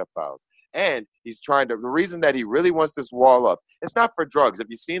child pedophiles. And the reason that he really wants this wall up, it's not for drugs. If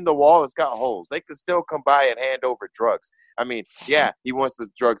you've seen the wall, it's got holes. They could still come by and hand over drugs. I mean, yeah, he wants the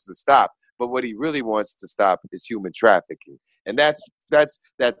drugs to stop, but what he really wants to stop is human trafficking. And that's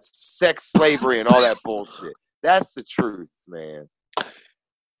sex slavery and all that bullshit. That's the truth, man.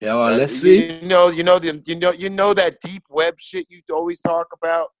 Yeah, well, let's see. You know that deep web shit you always talk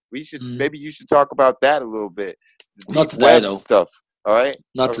about. Maybe you should talk about that a little bit. Not today, though. Stuff. All right.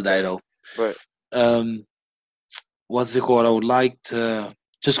 Not today, though. But what's it called? I would like to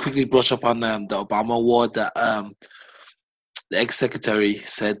just quickly brush up on the Obama award that the ex-secretary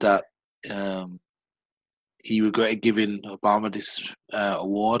said that he regretted giving Obama this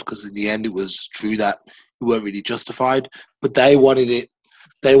award because in the end it was true that he weren't really justified, but they wanted it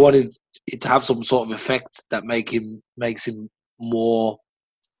to have some sort of effect that makes him more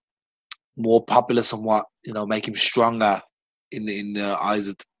popular somewhat, make him stronger in the eyes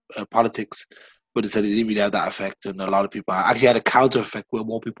of politics. But they said it didn't really have that effect, and a lot of people actually had a counter effect where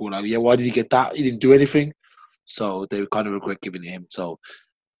more people were like, yeah, why did he get that? He didn't do anything. So they kind of regret giving it him. So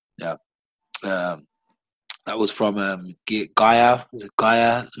yeah. That was from Gaia. Is it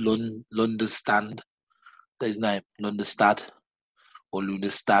Gaia Lundestad? That's his name, Lundestad or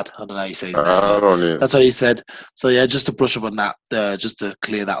Lunestad. I don't know how you say his name. That's what he said. So yeah, just to brush up on that, just to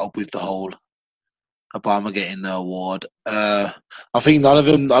clear that up with the whole Obama getting the award. I think none of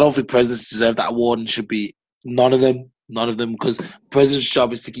them. I don't think presidents deserve that award, and should be none of them, because the president's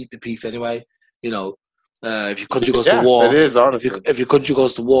job is to keep the peace anyway. If your country goes to war, it is, honestly. If your country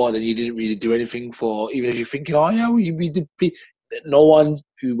goes to war, then you didn't really do anything for. Even if you're thinking, oh yeah, we did peace. No one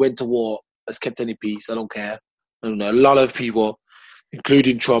who went to war has kept any peace. I don't care. I don't know. A lot of people,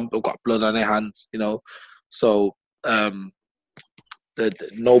 including Trump, have got blood on their hands. So no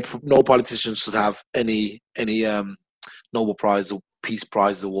politician should have any Nobel Prize or Peace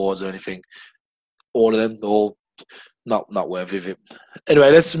Prize awards or anything. All of them, they're all not worthy of it. Anyway,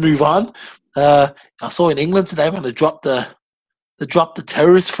 let's move on. I saw in England today, man, they dropped the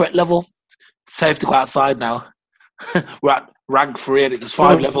terrorist threat level. It's safe to go outside now. We're at rank 3 and it's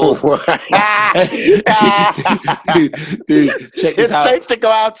 5 levels. dude, check this out. It's safe to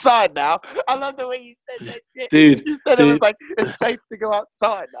go outside now. I love the way you said that shit. Dude, you said it was like, it's safe to go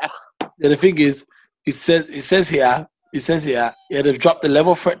outside now. Yeah, the thing is, it says here, yeah, they've dropped the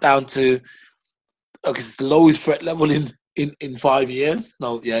level threat down to, it's the lowest threat level in 5 years.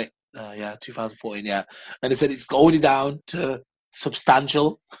 No, yeah, 2014, yeah. And they said it's only down to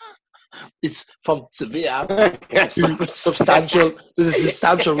substantial. It's from severe to substantial. There's a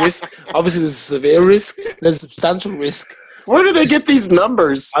substantial risk. Obviously, there's a severe risk. There's a substantial risk. Where do they get these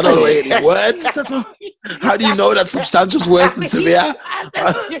numbers? I don't know any words. How do you know that substantial is worse than severe?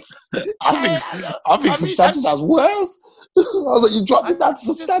 I think substantial sounds worse. I was like, you dropped it down to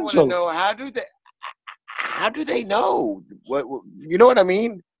substantial. Know how do they know what you know what I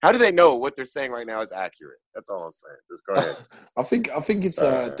mean? How do they know what they're saying right now is accurate? That's all I'm saying. Just go ahead. I think it's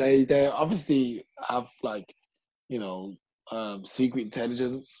they obviously have secret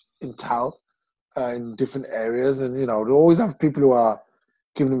intelligence intel in different areas, and they always have people who are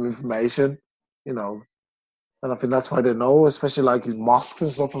giving them information, and I think that's why they know, especially like in mosques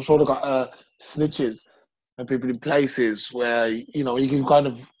and stuff. I'm sure they got snitches and people in places where you can kind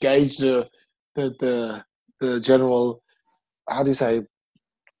of gauge the general, how do you say,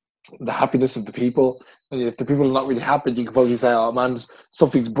 the happiness of the people. And if the people are not really happy, you can probably say, "Oh man,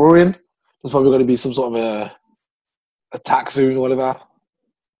 something's brewing. There's probably going to be some sort of a attack soon, or whatever."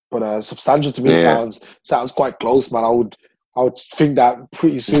 But substantial to me sounds quite close, man. I would think that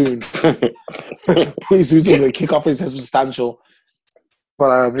pretty soon. Pretty soon, it's going to kick off when it says substantial.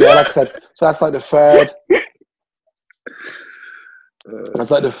 But yeah, like I said, so that's like the third.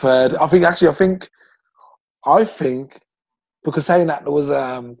 That's like the third. I think because saying that there was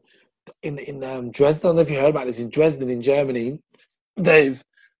in Dresden. I don't know if you heard about this. In Dresden, in Germany, they've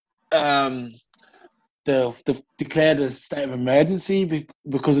declared a state of emergency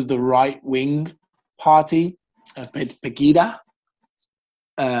because of the right wing party, Pegida.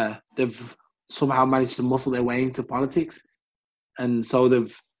 They've somehow managed to muscle their way into politics, and so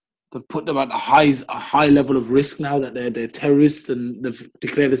they've put them at a high level of risk now that they're terrorists, and they've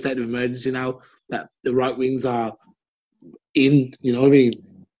declared a state of emergency now that the right wings are in. You know what I mean?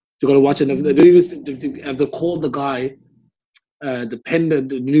 You've got to watch it. They've called the guy,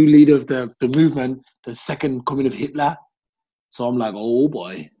 the new leader of the movement, the second coming of Hitler. So I'm like, oh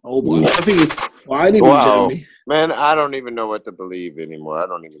boy. The thing is, I live in Germany. Man, I don't even know what to believe anymore. I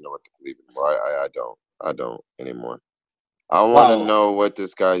don't anymore. I want to know what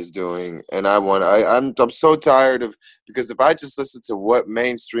this guy's doing, and I'm so tired of, because if I just listen to what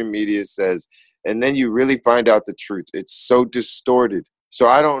mainstream media says, and then you really find out the truth, it's so distorted. So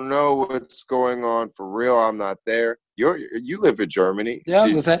I don't know what's going on for real. I'm not there. You live in Germany. Yeah, I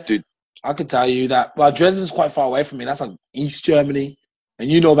was gonna say. I could tell you that. Well, Dresden's quite far away from me. That's like East Germany, and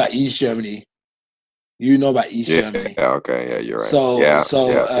you know about East Germany. Germany. Yeah. Okay. Yeah, you're right.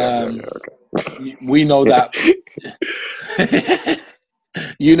 Okay. We know that.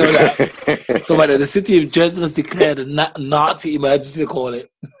 You know that. So, the city of Dresden has declared a Nazi emergency, they call it.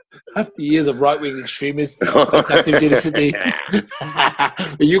 After years of right-wing extremists activity in the city.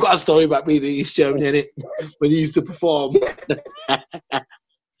 You got a story about being in East Germany, innit? When you used to perform.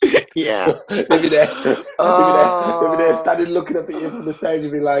 Yeah. Maybe they're standing looking up at you from the stage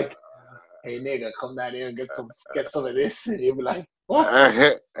and be like, "Hey nigga, come down here and get some of this." And you'll be like, "What?"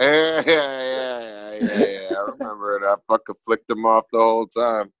 Yeah. I remember it. I fucking flicked them off the whole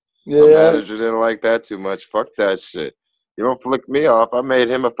time. Yeah. My manager didn't like that too much. Fuck that shit. You don't flick me off. I made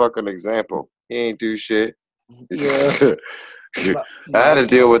him a fucking example. He ain't do shit. Yeah. I had to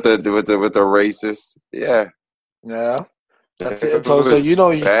deal with the racist. Yeah. Yeah. That's it. So you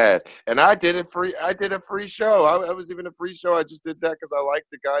know, bad. And I did a free show. I was even a free show. I just did that because I liked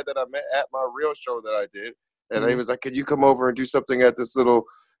the guy that I met at my real show that I did. And he was like, "Can you come over and do something at this little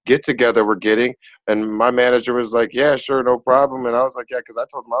get together we're getting?" And my manager was like, "Yeah, sure, no problem." And I was like, "Yeah," because I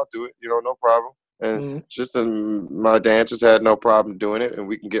told him I'll do it. No problem. And my dancers had no problem doing it, and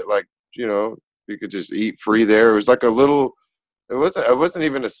we can get we could just eat free there. It was like a little. It wasn't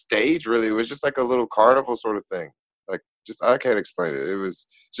even a stage really. It was just like a little carnival sort of thing. Like, just I can't explain it. It was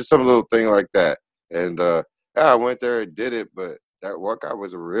just some little thing like that. And I went there and did it, but that one guy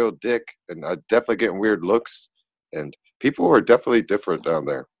was a real dick, and I definitely getting weird looks, and people were definitely different down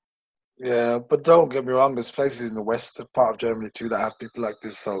there. Yeah, but don't get me wrong. There's places in the western part of Germany too that have people like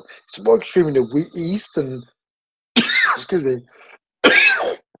this. So it's more extreme in the east and excuse me,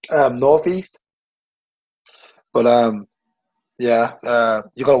 northeast. But yeah,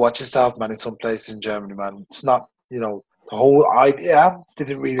 you gotta watch yourself, man. In some places in Germany, man, it's not the whole idea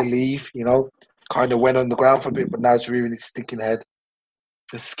didn't really leave. Kind of went on the ground for a bit, but now it's really sticking head.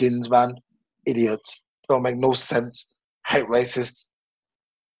 The skins, man, idiots. Don't make no sense. Hate racists.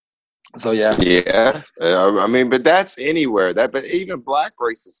 So yeah. I mean, but that's anywhere. But even black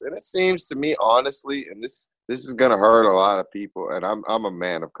racists, and it seems to me, honestly, and this is gonna hurt a lot of people, and I'm a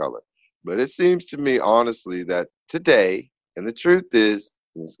man of color, but it seems to me, honestly, that today, and the truth is,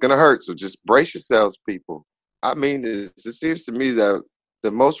 it's gonna hurt. So just brace yourselves, people. I mean, it seems to me that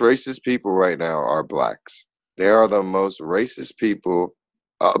the most racist people right now are blacks. They are the most racist people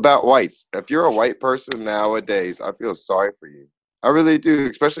about whites. If you're a white person nowadays, I feel sorry for you. I really do,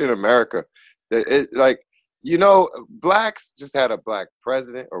 especially in America. Blacks just had a black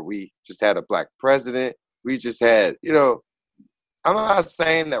president, or we just had a black president. We just had, I'm not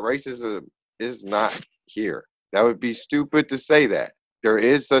saying that racism is not here. That would be stupid to say that. There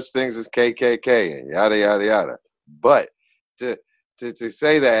is such things as KKK and yada, yada, yada. But to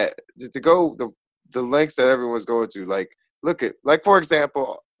say that, to go the lengths that everyone's going to, for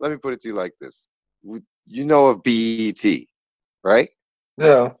example, let me put it to you like this. Of BET, right?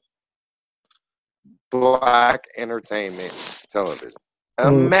 Yeah. Black Entertainment Television.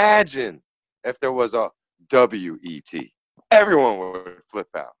 Imagine if there was a WET. Everyone would flip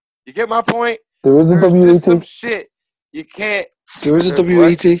out. You get my point? There is a WET. Some shit you can't. There is a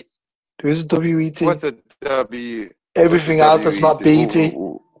WET. There is a WET. What's a W? Everything else that's not BET.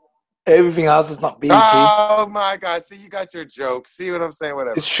 Everything else that's not BET. Oh my God! See, you got your joke. See what I'm saying?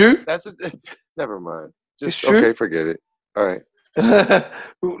 Whatever. It's true. That's it. Never mind. Just It's true. okay. Forget it. All right.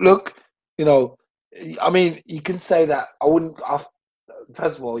 Look, you know, I mean, you can say that. I wouldn't.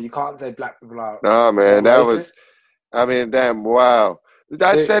 First of all, you can't say black people are. No, man, that racist. was. I mean, damn! Wow.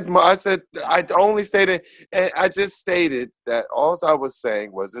 I said. I only stated. I just stated that all I was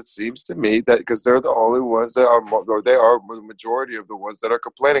saying was, it seems to me that because they're the only ones that are, or they are the majority of the ones that are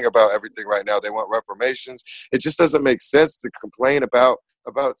complaining about everything right now. They want reformations. It just doesn't make sense to complain about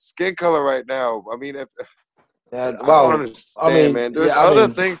skin color right now. I mean, Yeah, I don't understand, man. There's other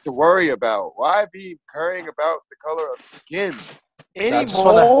mean, things to worry about. Why be caring about the color of skin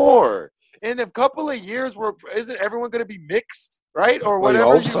anymore? In a couple of years, isn't everyone going to be mixed, right? Or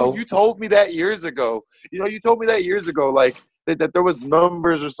whatever. You told me that years ago. You told me that years ago, like that there was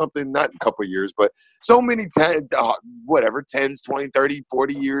numbers or something, not a couple of years, but so many, 10s, 20, 30,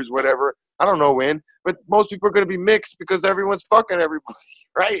 40 years, whatever. I don't know when, but most people are going to be mixed because everyone's fucking everybody,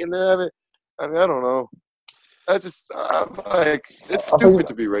 right? And they're having, I don't know. I'm like, it's stupid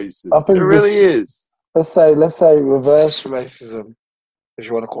to be racist. It really is. Let's say reverse racism, if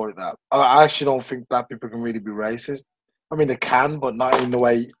you want to call it that. I actually don't think black people can really be racist. I mean, they can, but not in the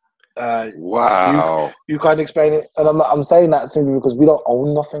way. Wow. You can't explain it, and I'm saying that simply because we don't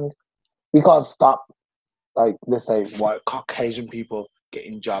own nothing. We can't stop, like, let's say, white Caucasian people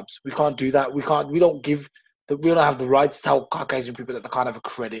getting jobs. We can't do that. We don't have the right to tell Caucasian people that they can't have a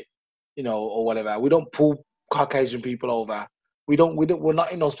credit, or whatever. We don't pull Caucasian people over. We're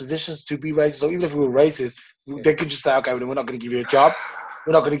not in those positions to be racist. So even if we were racist, they could just say, okay, well, we're not going to give you a job.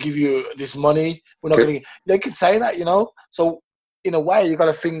 We're not going to give you this money. They could say that, So in a way, you got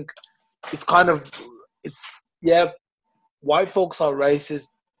to think white folks are racist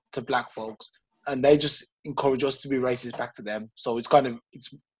to black folks, and they just encourage us to be racist back to them. So it's like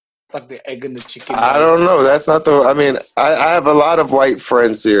the egg and the chicken. I don't know. That's not I have a lot of white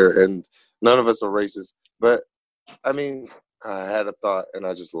friends here, and none of us are racist. But, I mean, I had a thought, and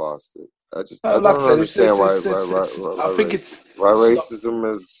I just lost it. I don't understand why racism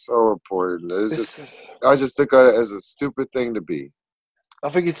is so important. I just think of it as a stupid thing to be. I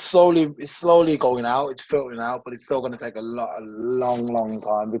think it's slowly going out. It's filtering out, but it's still going to take a long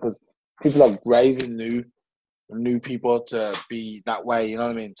time because people are raising new people to be that way. You know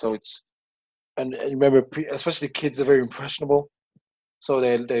what I mean? So and remember, especially kids are very impressionable, so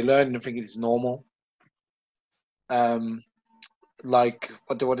they learn and think it's normal. Like,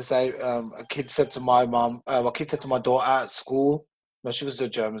 what do I want to say? A kid said to my mom, a kid said to my daughter at school. She was at a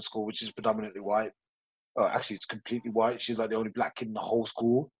German school, which is predominantly white. Actually, it's completely white. She's like the only black kid in the whole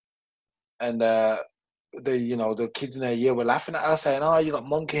school. And the kids in her year were laughing at her, saying, "Oh, you got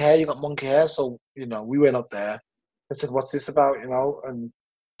monkey hair." So we went up there. I said, "What's this about?" And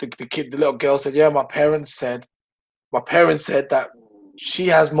the little girl said, "Yeah, my parents said that she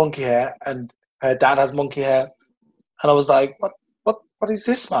has monkey hair and her dad has monkey hair." And I was like, what is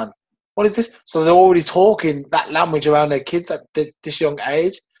this, man? What is this? So they're already talking that language around their kids at this young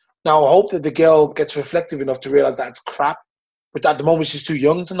age. Now, I hope that the girl gets reflective enough to realize that it's crap. But at the moment, she's too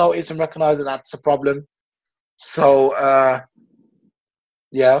young to notice and recognize that that's a problem. So, that's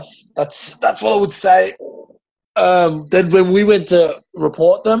what I would say. Then when we went to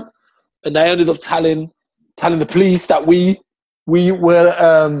report them, and they ended up telling the police that we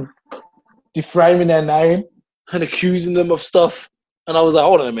were defaming their name and accusing them of stuff. And I was like,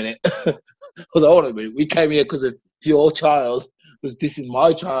 hold on a minute. We came here because of your child was dissing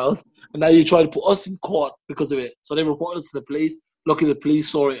my child, and now you're trying to put us in court because of it. So they reported us to the police. Luckily, the police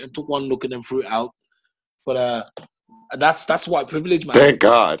saw it and took one look and then threw it out. But that's white privilege, man. Thank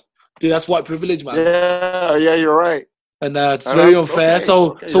God. Dude, that's white privilege, man. Yeah, you're right. And it's very unfair.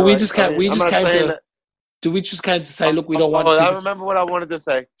 So we just came. We just came to say, look, we don't want. I remember what I wanted to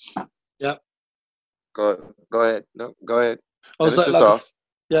say. Yeah. Go ahead. No, go ahead.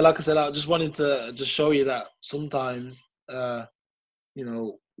 Like I said, I just wanted to just show you that sometimes,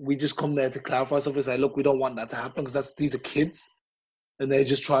 we just come there to clarify stuff and say, look, we don't want that to happen because these are kids, and they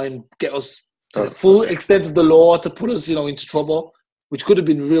just try and get us to the full extent of the law to put us, into trouble, which could have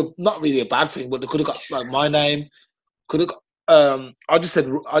been not really a bad thing, but they could have got like my name. Could have got. I just said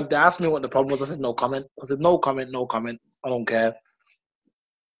they asked me what the problem was. I said no comment. No comment. I don't care.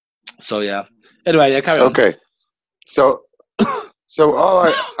 So yeah. Anyway, carry on. Okay. So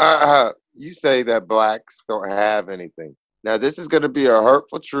you say that blacks don't have anything. Now this is going to be a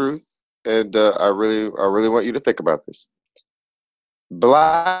hurtful truth, and I really want you to think about this.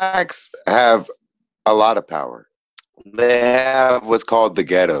 Blacks have a lot of power. They have what's called the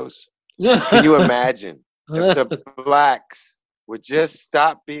ghettos. Can you imagine if the blacks would just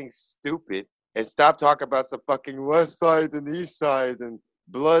stop being stupid and stop talking about the fucking west side and east side and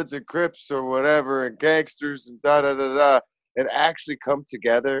bloods and crips or whatever and gangsters and da da da da, and actually come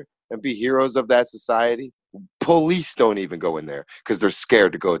together and be heroes of that society? Police don't even go in there because they're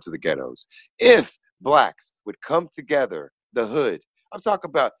scared to go to the ghettos. If blacks would come together, the hood, I'm talking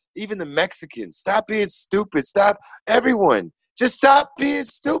about even the Mexicans, stop being stupid. Stop, everyone. Just stop being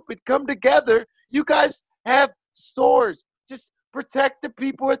stupid. Come together. You guys have stores. Just protect the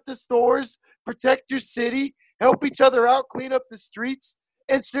people at the stores. Protect your city. Help each other out. Clean up the streets.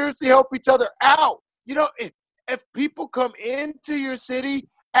 And seriously help each other out. You know, if people come into your city,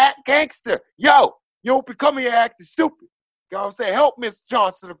 act gangster. Yo, you don't become here acting stupid. You know what I'm saying? Help Miss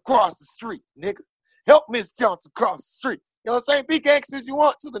Johnson across the street, nigga. Help Miss Johnson across the street. You know what I'm saying? Be gangsters you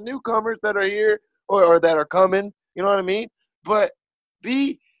want to the newcomers that are here or that are coming. You know what I mean? But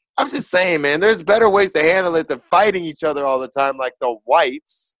I'm just saying, man, there's better ways to handle it than fighting each other all the time like the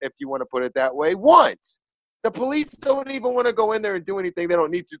whites, if you want to put it that way, want. The police don't even want to go in there and do anything. They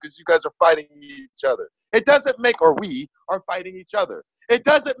don't need to because you guys are fighting each other. It doesn't make, or we are fighting each other. It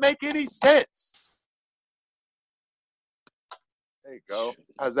doesn't make any sense. There you go.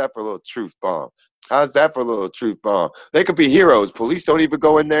 How's that for a little truth bomb? How's that for a little truth bomb? They could be heroes. Police don't even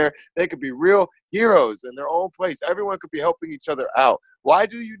go in there. They could be real heroes in their own place. Everyone could be helping each other out. Why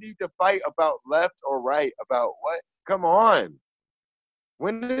do you need to fight about left or right? About what? Come on.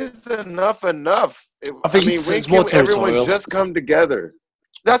 When is enough enough? I mean, it's more territorial. Everyone just come together.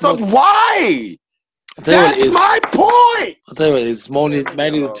 That's what. Why? That's my point. I'll tell you what, it's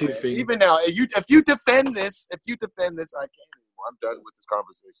mainly the two things. Even now, if you defend this, I can't anymore. I'm done with this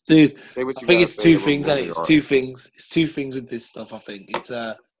conversation. Dude, I think it's two things, and it's two things. It's two things with this stuff, I think. It's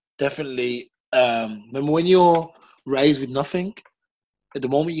definitely, remember when you're raised with nothing, at the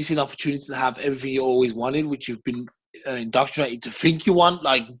moment you see an opportunity to have everything you always wanted, which you've been indoctrinated to think you want,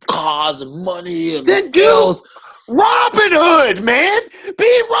 like cars and money and girls. Robin Hood, man.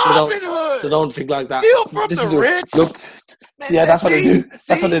 Be Robin Hood. They don't think like that. Steal from the rich. Look, yeah, that's what they do.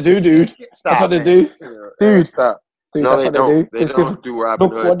 That's what they do, dude. That's what they do. Dude, stop. Dude, no, they don't. They don't do Robin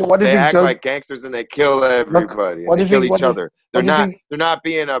Hood. What do you think, act like gangsters and they kill everybody. They kill each other. They're not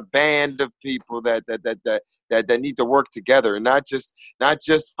being a band of people that need to work together, and not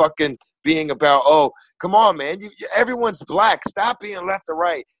just fucking being about, oh, come on, man. Everyone's black. Stop being left or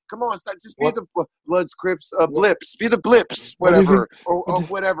right. Come on, stop. Just be the Bloods, Crips, Blips. Be the Blips, whatever, or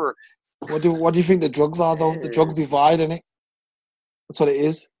whatever. What do you think the drugs are, though? The drugs divide, innit? That's what it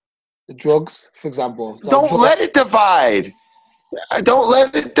is. The drugs, for example. Don't let it divide. Don't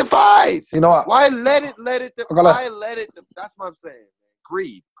let it divide. You know what? Why let it Why let it? That's what I'm saying.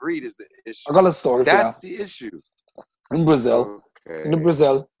 Greed is the issue. I got a story. That's the issue. In Brazil, in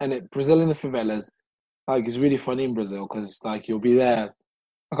Brazil in the favelas, like it's really funny in Brazil because like you'll be there.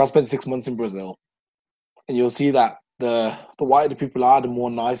 Like I spent 6 months in Brazil, and you'll see that the whiter the people are, the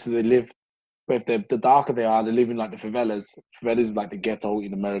more nicer they live. But if the darker they are, they live in like the favelas. Favelas is like the ghetto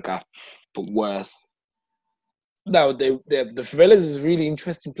in America, but worse. Now, the favelas is a really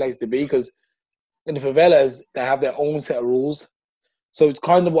interesting place to be because in the favelas, they have their own set of rules. So it's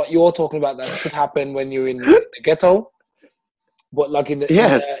kind of what you're talking about that could happen when you're in the ghetto. But like in the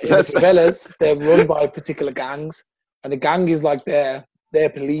favelas, they're run by particular gangs. And the gang is like their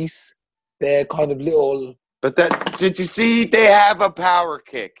police, their kind of little... But did you see they have a power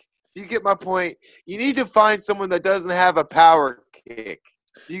kick? Do you get my point? You need to find someone that doesn't have a power kick.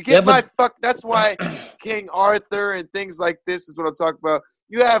 Do you get my fuck? That's why King Arthur and things like this is what I'm talking about.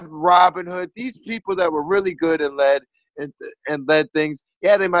 You have Robin Hood. These people that were really good and led things.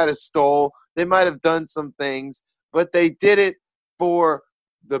 Yeah, they might have stole. They might have done some things, but they did it for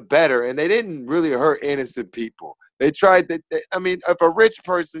the better, and they didn't really hurt innocent people. They tried to. I mean, if a rich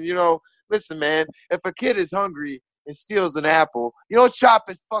person, listen, man. If a kid is hungry and steals an apple, you don't chop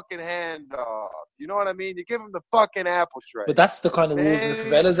his fucking hand off. You know what I mean? You give him the fucking apple tray. But that's the kind of rules in the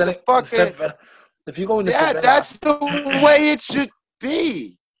favelas, isn't it? If you go in the favela, that's the way it should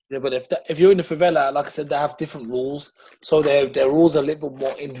be. Yeah, but if you're in the favela, like I said, they have different rules. So their rules are a little bit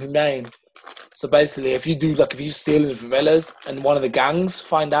more inhumane. So basically, if you steal in the favelas and one of the gangs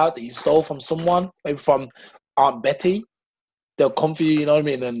find out that you stole from someone, maybe from Aunt Betty, they'll come for you, you know what I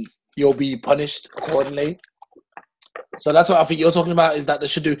mean? And you'll be punished accordingly. So that's what I think you're talking about, is that they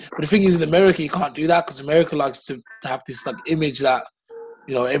should do. But the thing is, in America, you can't do that because America likes to have this like image that,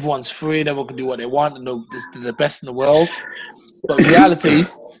 everyone's free and everyone can do what they want and they're the best in the world. But in reality,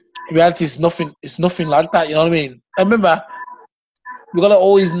 it's nothing. It's nothing like that. You know what I mean? And remember, we gotta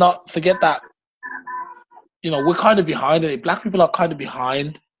always not forget that. We're kind of behind it. Black people are kind of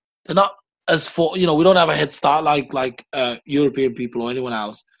behind they're not as for we don't have a head start like European people or anyone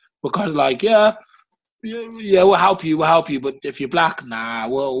else. We're kind of like, yeah, we'll help you, but if you're black, nah,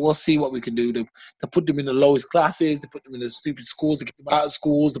 we'll see what we can do. They put them in the lowest classes, they put them in the stupid schools, they get them out of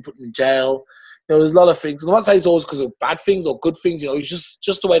schools, they put them in jail. There's a lot of things. And I'm not saying it's always because of bad things or good things. It's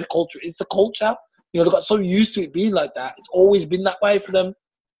just the way the culture is. The culture. They got so used to it being like that. It's always been that way for them.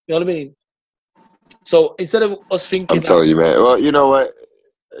 You know what I mean? So instead of us thinking, I'm telling you, man. Well, you know what?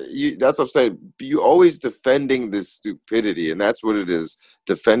 That's what I'm saying. You always defending this stupidity, and that's what it is.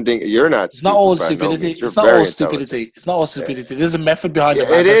 Defending. You're not. It's not all stupidity. It's not all stupidity. It's not all stupidity. There's a method behind the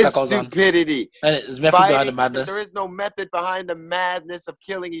madness. It is stupidity. And there's method behind the madness. There is no method behind the madness of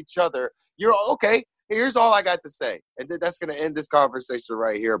killing each other. You're okay. Here's all I got to say, and that's going to end this conversation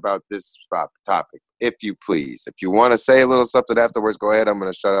right here about this topic, if you please. If you want to say a little something afterwards, go ahead. I'm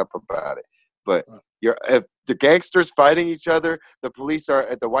going to shut up about it. But if the gangsters fighting each other, the police are,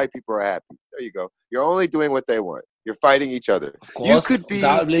 the white people are happy. There you go. You're only doing what they want. You're fighting each other. Of course,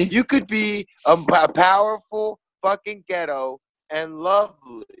 you could be a powerful fucking ghetto and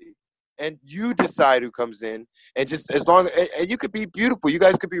lovely, and you decide who comes in, and just as long and you could be beautiful. You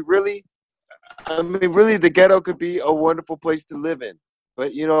guys could be really. I mean, really, the ghetto could be a wonderful place to live in.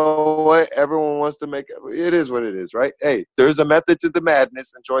 But you know what? Everyone wants to make it is what it is, right? Hey, there's a method to the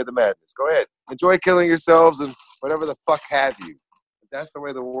madness. Enjoy the madness. Go ahead. Enjoy killing yourselves and whatever the fuck have you. If that's the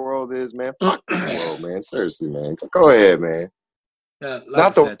way the world is, man. Fuck the world, man. Seriously, man. Go ahead, man. Yeah,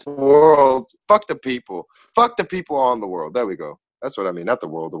 not the world. Fuck the people. Fuck the people on the world. There we go. That's what I mean. Not the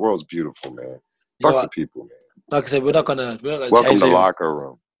world. The world's beautiful, man. Fuck the people, man. Like I said, we're not gonna welcome to the locker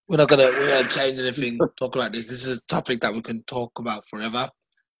room. We're not gonna change anything. Talk about this. This is a topic that we can talk about forever.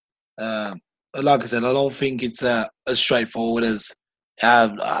 Like I said, I don't think it's as straightforward as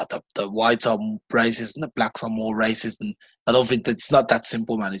the whites are racist and the blacks are more racist, and I don't think it's not that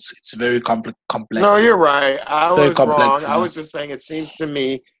simple, man. It's very complex. No, you're right. I was wrong. I was just saying it seems to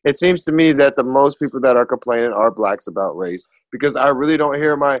me that the most people that are complaining are blacks about race, because I really don't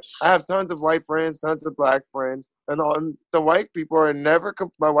hear I have tons of white friends, tons of black friends, and the white people are never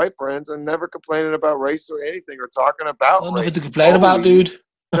my white friends are never complaining about race or anything or talking about race. Nothing to complain about, dude.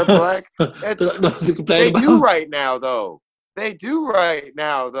 The black nothing to complain about. They do right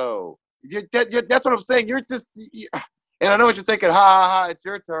now, though. That's what I'm saying. You're just, and I know what you're thinking. Ha ha ha! It's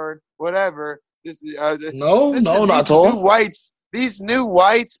your turn. Whatever. Not at all. These new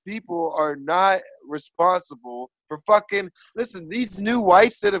whites people are not responsible for fucking. Listen, these new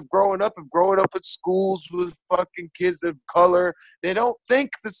whites that have grown up at schools with fucking kids of color. They don't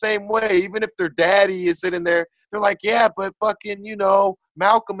think the same way. Even if their daddy is sitting there, they're like, yeah, but fucking,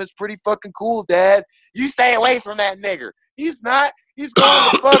 Malcolm is pretty fucking cool, Dad. You stay away from that nigger. He's not. He's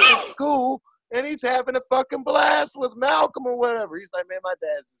going to fucking school, and he's having a fucking blast with Malcolm or whatever. He's like, man, my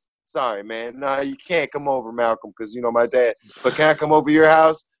dad's sorry, man. Nah, you can't come over, Malcolm, because, my dad. But can I come over your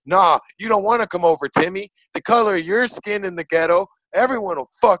house? Nah, you don't want to come over, Timmy. The color of your skin in the ghetto, everyone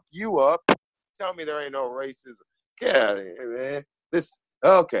will fuck you up. Tell me there ain't no racism. Get out of here, man.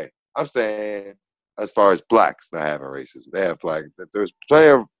 Okay, I'm saying, as far as blacks not having racism, they have black. There's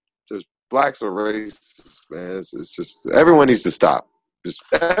blacks are racist, man. It's just everyone needs to stop. Just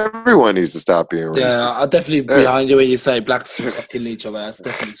everyone needs to stop being racist. Yeah, I'll definitely behind you when you say blacks are killing each other. That's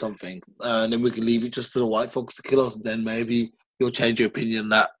definitely something. And then we can leave it just to the white folks to kill us, and then maybe you'll change your opinion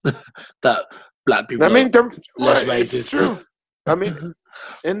that black people are less racist. It's true. I mean,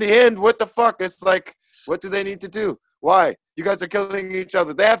 in the end, what the fuck? It's like, what do they need to do? Why? You guys are killing each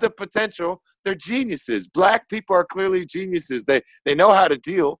other. They have the potential. They're geniuses. Black people are clearly geniuses. They know how to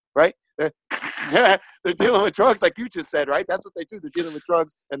deal, right? They're dealing with drugs, like you just said, right? That's what they do. They're dealing with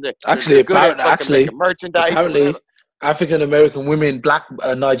drugs, and they're good at making merchandise. Apparently, African American women, black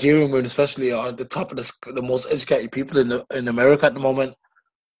Nigerian women especially, are at the top of the most educated people in America at the moment.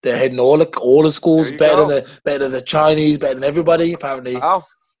 They're heading all the schools better than the Chinese, better than everybody. Apparently. Wow.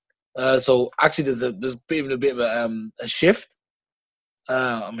 So actually, there's been a bit of a shift.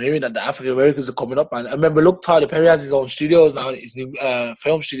 I'm hearing that the African Americans are coming up, man. I remember, look, Tyler Perry has his own studios now. His new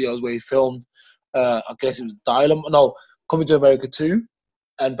film studios where he filmed. I guess it was Coming to America 2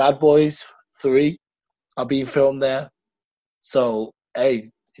 and Bad Boys 3 are being filmed there. So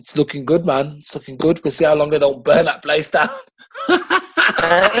hey, it's looking good, man. It's looking good. We'll see how long they don't burn that place down.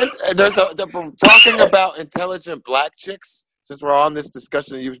 And talking about intelligent black chicks. Since we're on this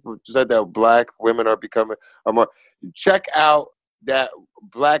discussion, you said that black women are more. Check out that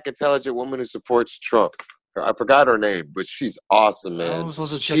black intelligent woman who supports Trump. I forgot her name, but she's awesome, man. I'm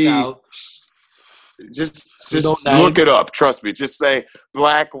supposed to check out. Just name. look it up. Trust me. Just say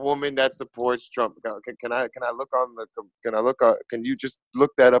black woman that supports Trump. Can I look on the? Can I look? Can you just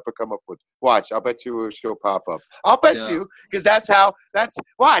look that up and come up with? Watch. I'll bet you she'll pop up. I'll bet you because that's how. That's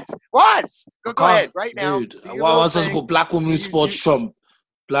what. Go ahead right now. Dude, why am I supposed to put black woman who supports Trump?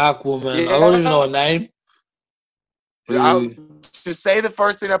 Black woman. Yeah. I don't even know her name. I'll just say the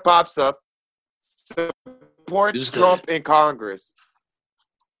first thing that pops up. Supports Trump in Congress.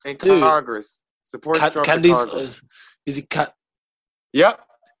 Congress. Supports Trump in Congress. Is it Yep.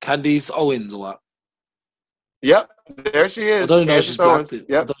 Candace Owens or what? Yep. There she is. I don't know she's black.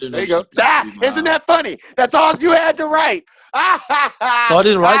 Yep. There you go. Isn't that funny? That's all you had to write. No, I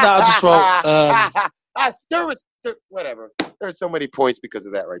didn't write that. I just wrote. Whatever. There's so many points because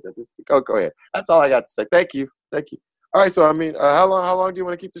of that right there. Go ahead. That's all I got to say. Thank you. All right, so I mean, how long do you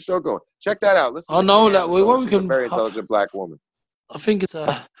want to keep the show going? Check that out. Listen. Oh no, that we can. A very intelligent black woman. I think it's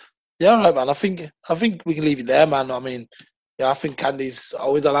yeah, right, man. I think we can leave it there, man. I mean, yeah, I think Candy's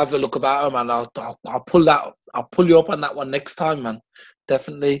always. I'll have a look about her, man. I'll pull that. I'll pull you up on that one next time, man.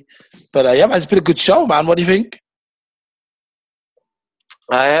 Definitely. But yeah, man, it's been a good show, man. What do you think?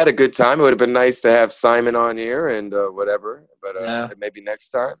 I had a good time. It would have been nice to have Simon on here and whatever, but maybe next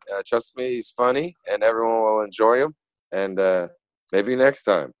time. Trust me, he's funny, and everyone will enjoy him. And maybe next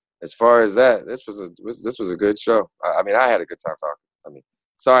time. As far as that, this was a good show. I mean, I had a good time talking. I mean,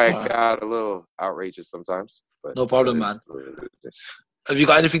 sorry I got a little outrageous sometimes. But no problem, man. Have you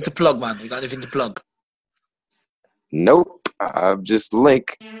got anything to plug, man? You got anything to plug? Nope. I'm just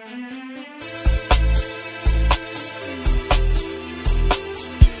Link.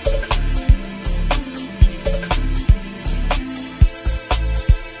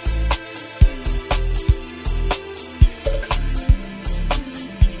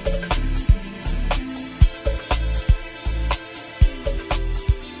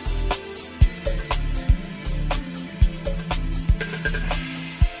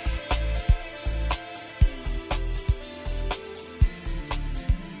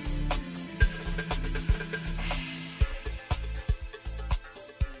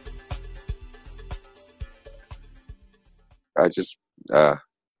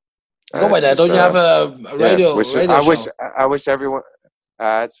 Don't you have a radio? I wish everyone.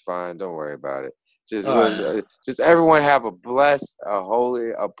 It's fine. Don't worry about it. Just everyone have a blessed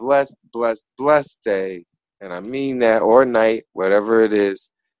day, and I mean that, or night, whatever it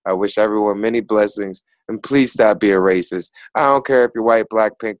is. I wish everyone many blessings, and please stop being racist. I don't care if you're white,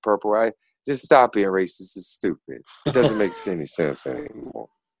 black, pink, purple. Just stop being racist. It's stupid. It doesn't make any sense anymore.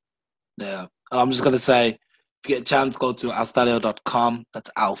 Yeah, I'm just gonna say. If you get a chance, go to alstalio.com.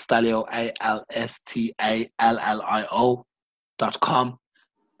 That's Alstalio, ALSTALLIO.com.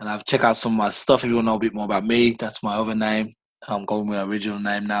 And check out some of my stuff if you want to know a bit more about me. That's my other name. I'm going with my original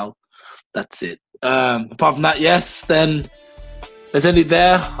name now. That's it. Apart from that, yes, then let's end it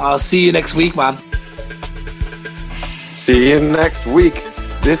there. I'll see you next week, man. See you next week.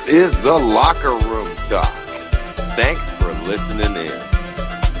 This is the Locker Room Talk. Thanks for listening in.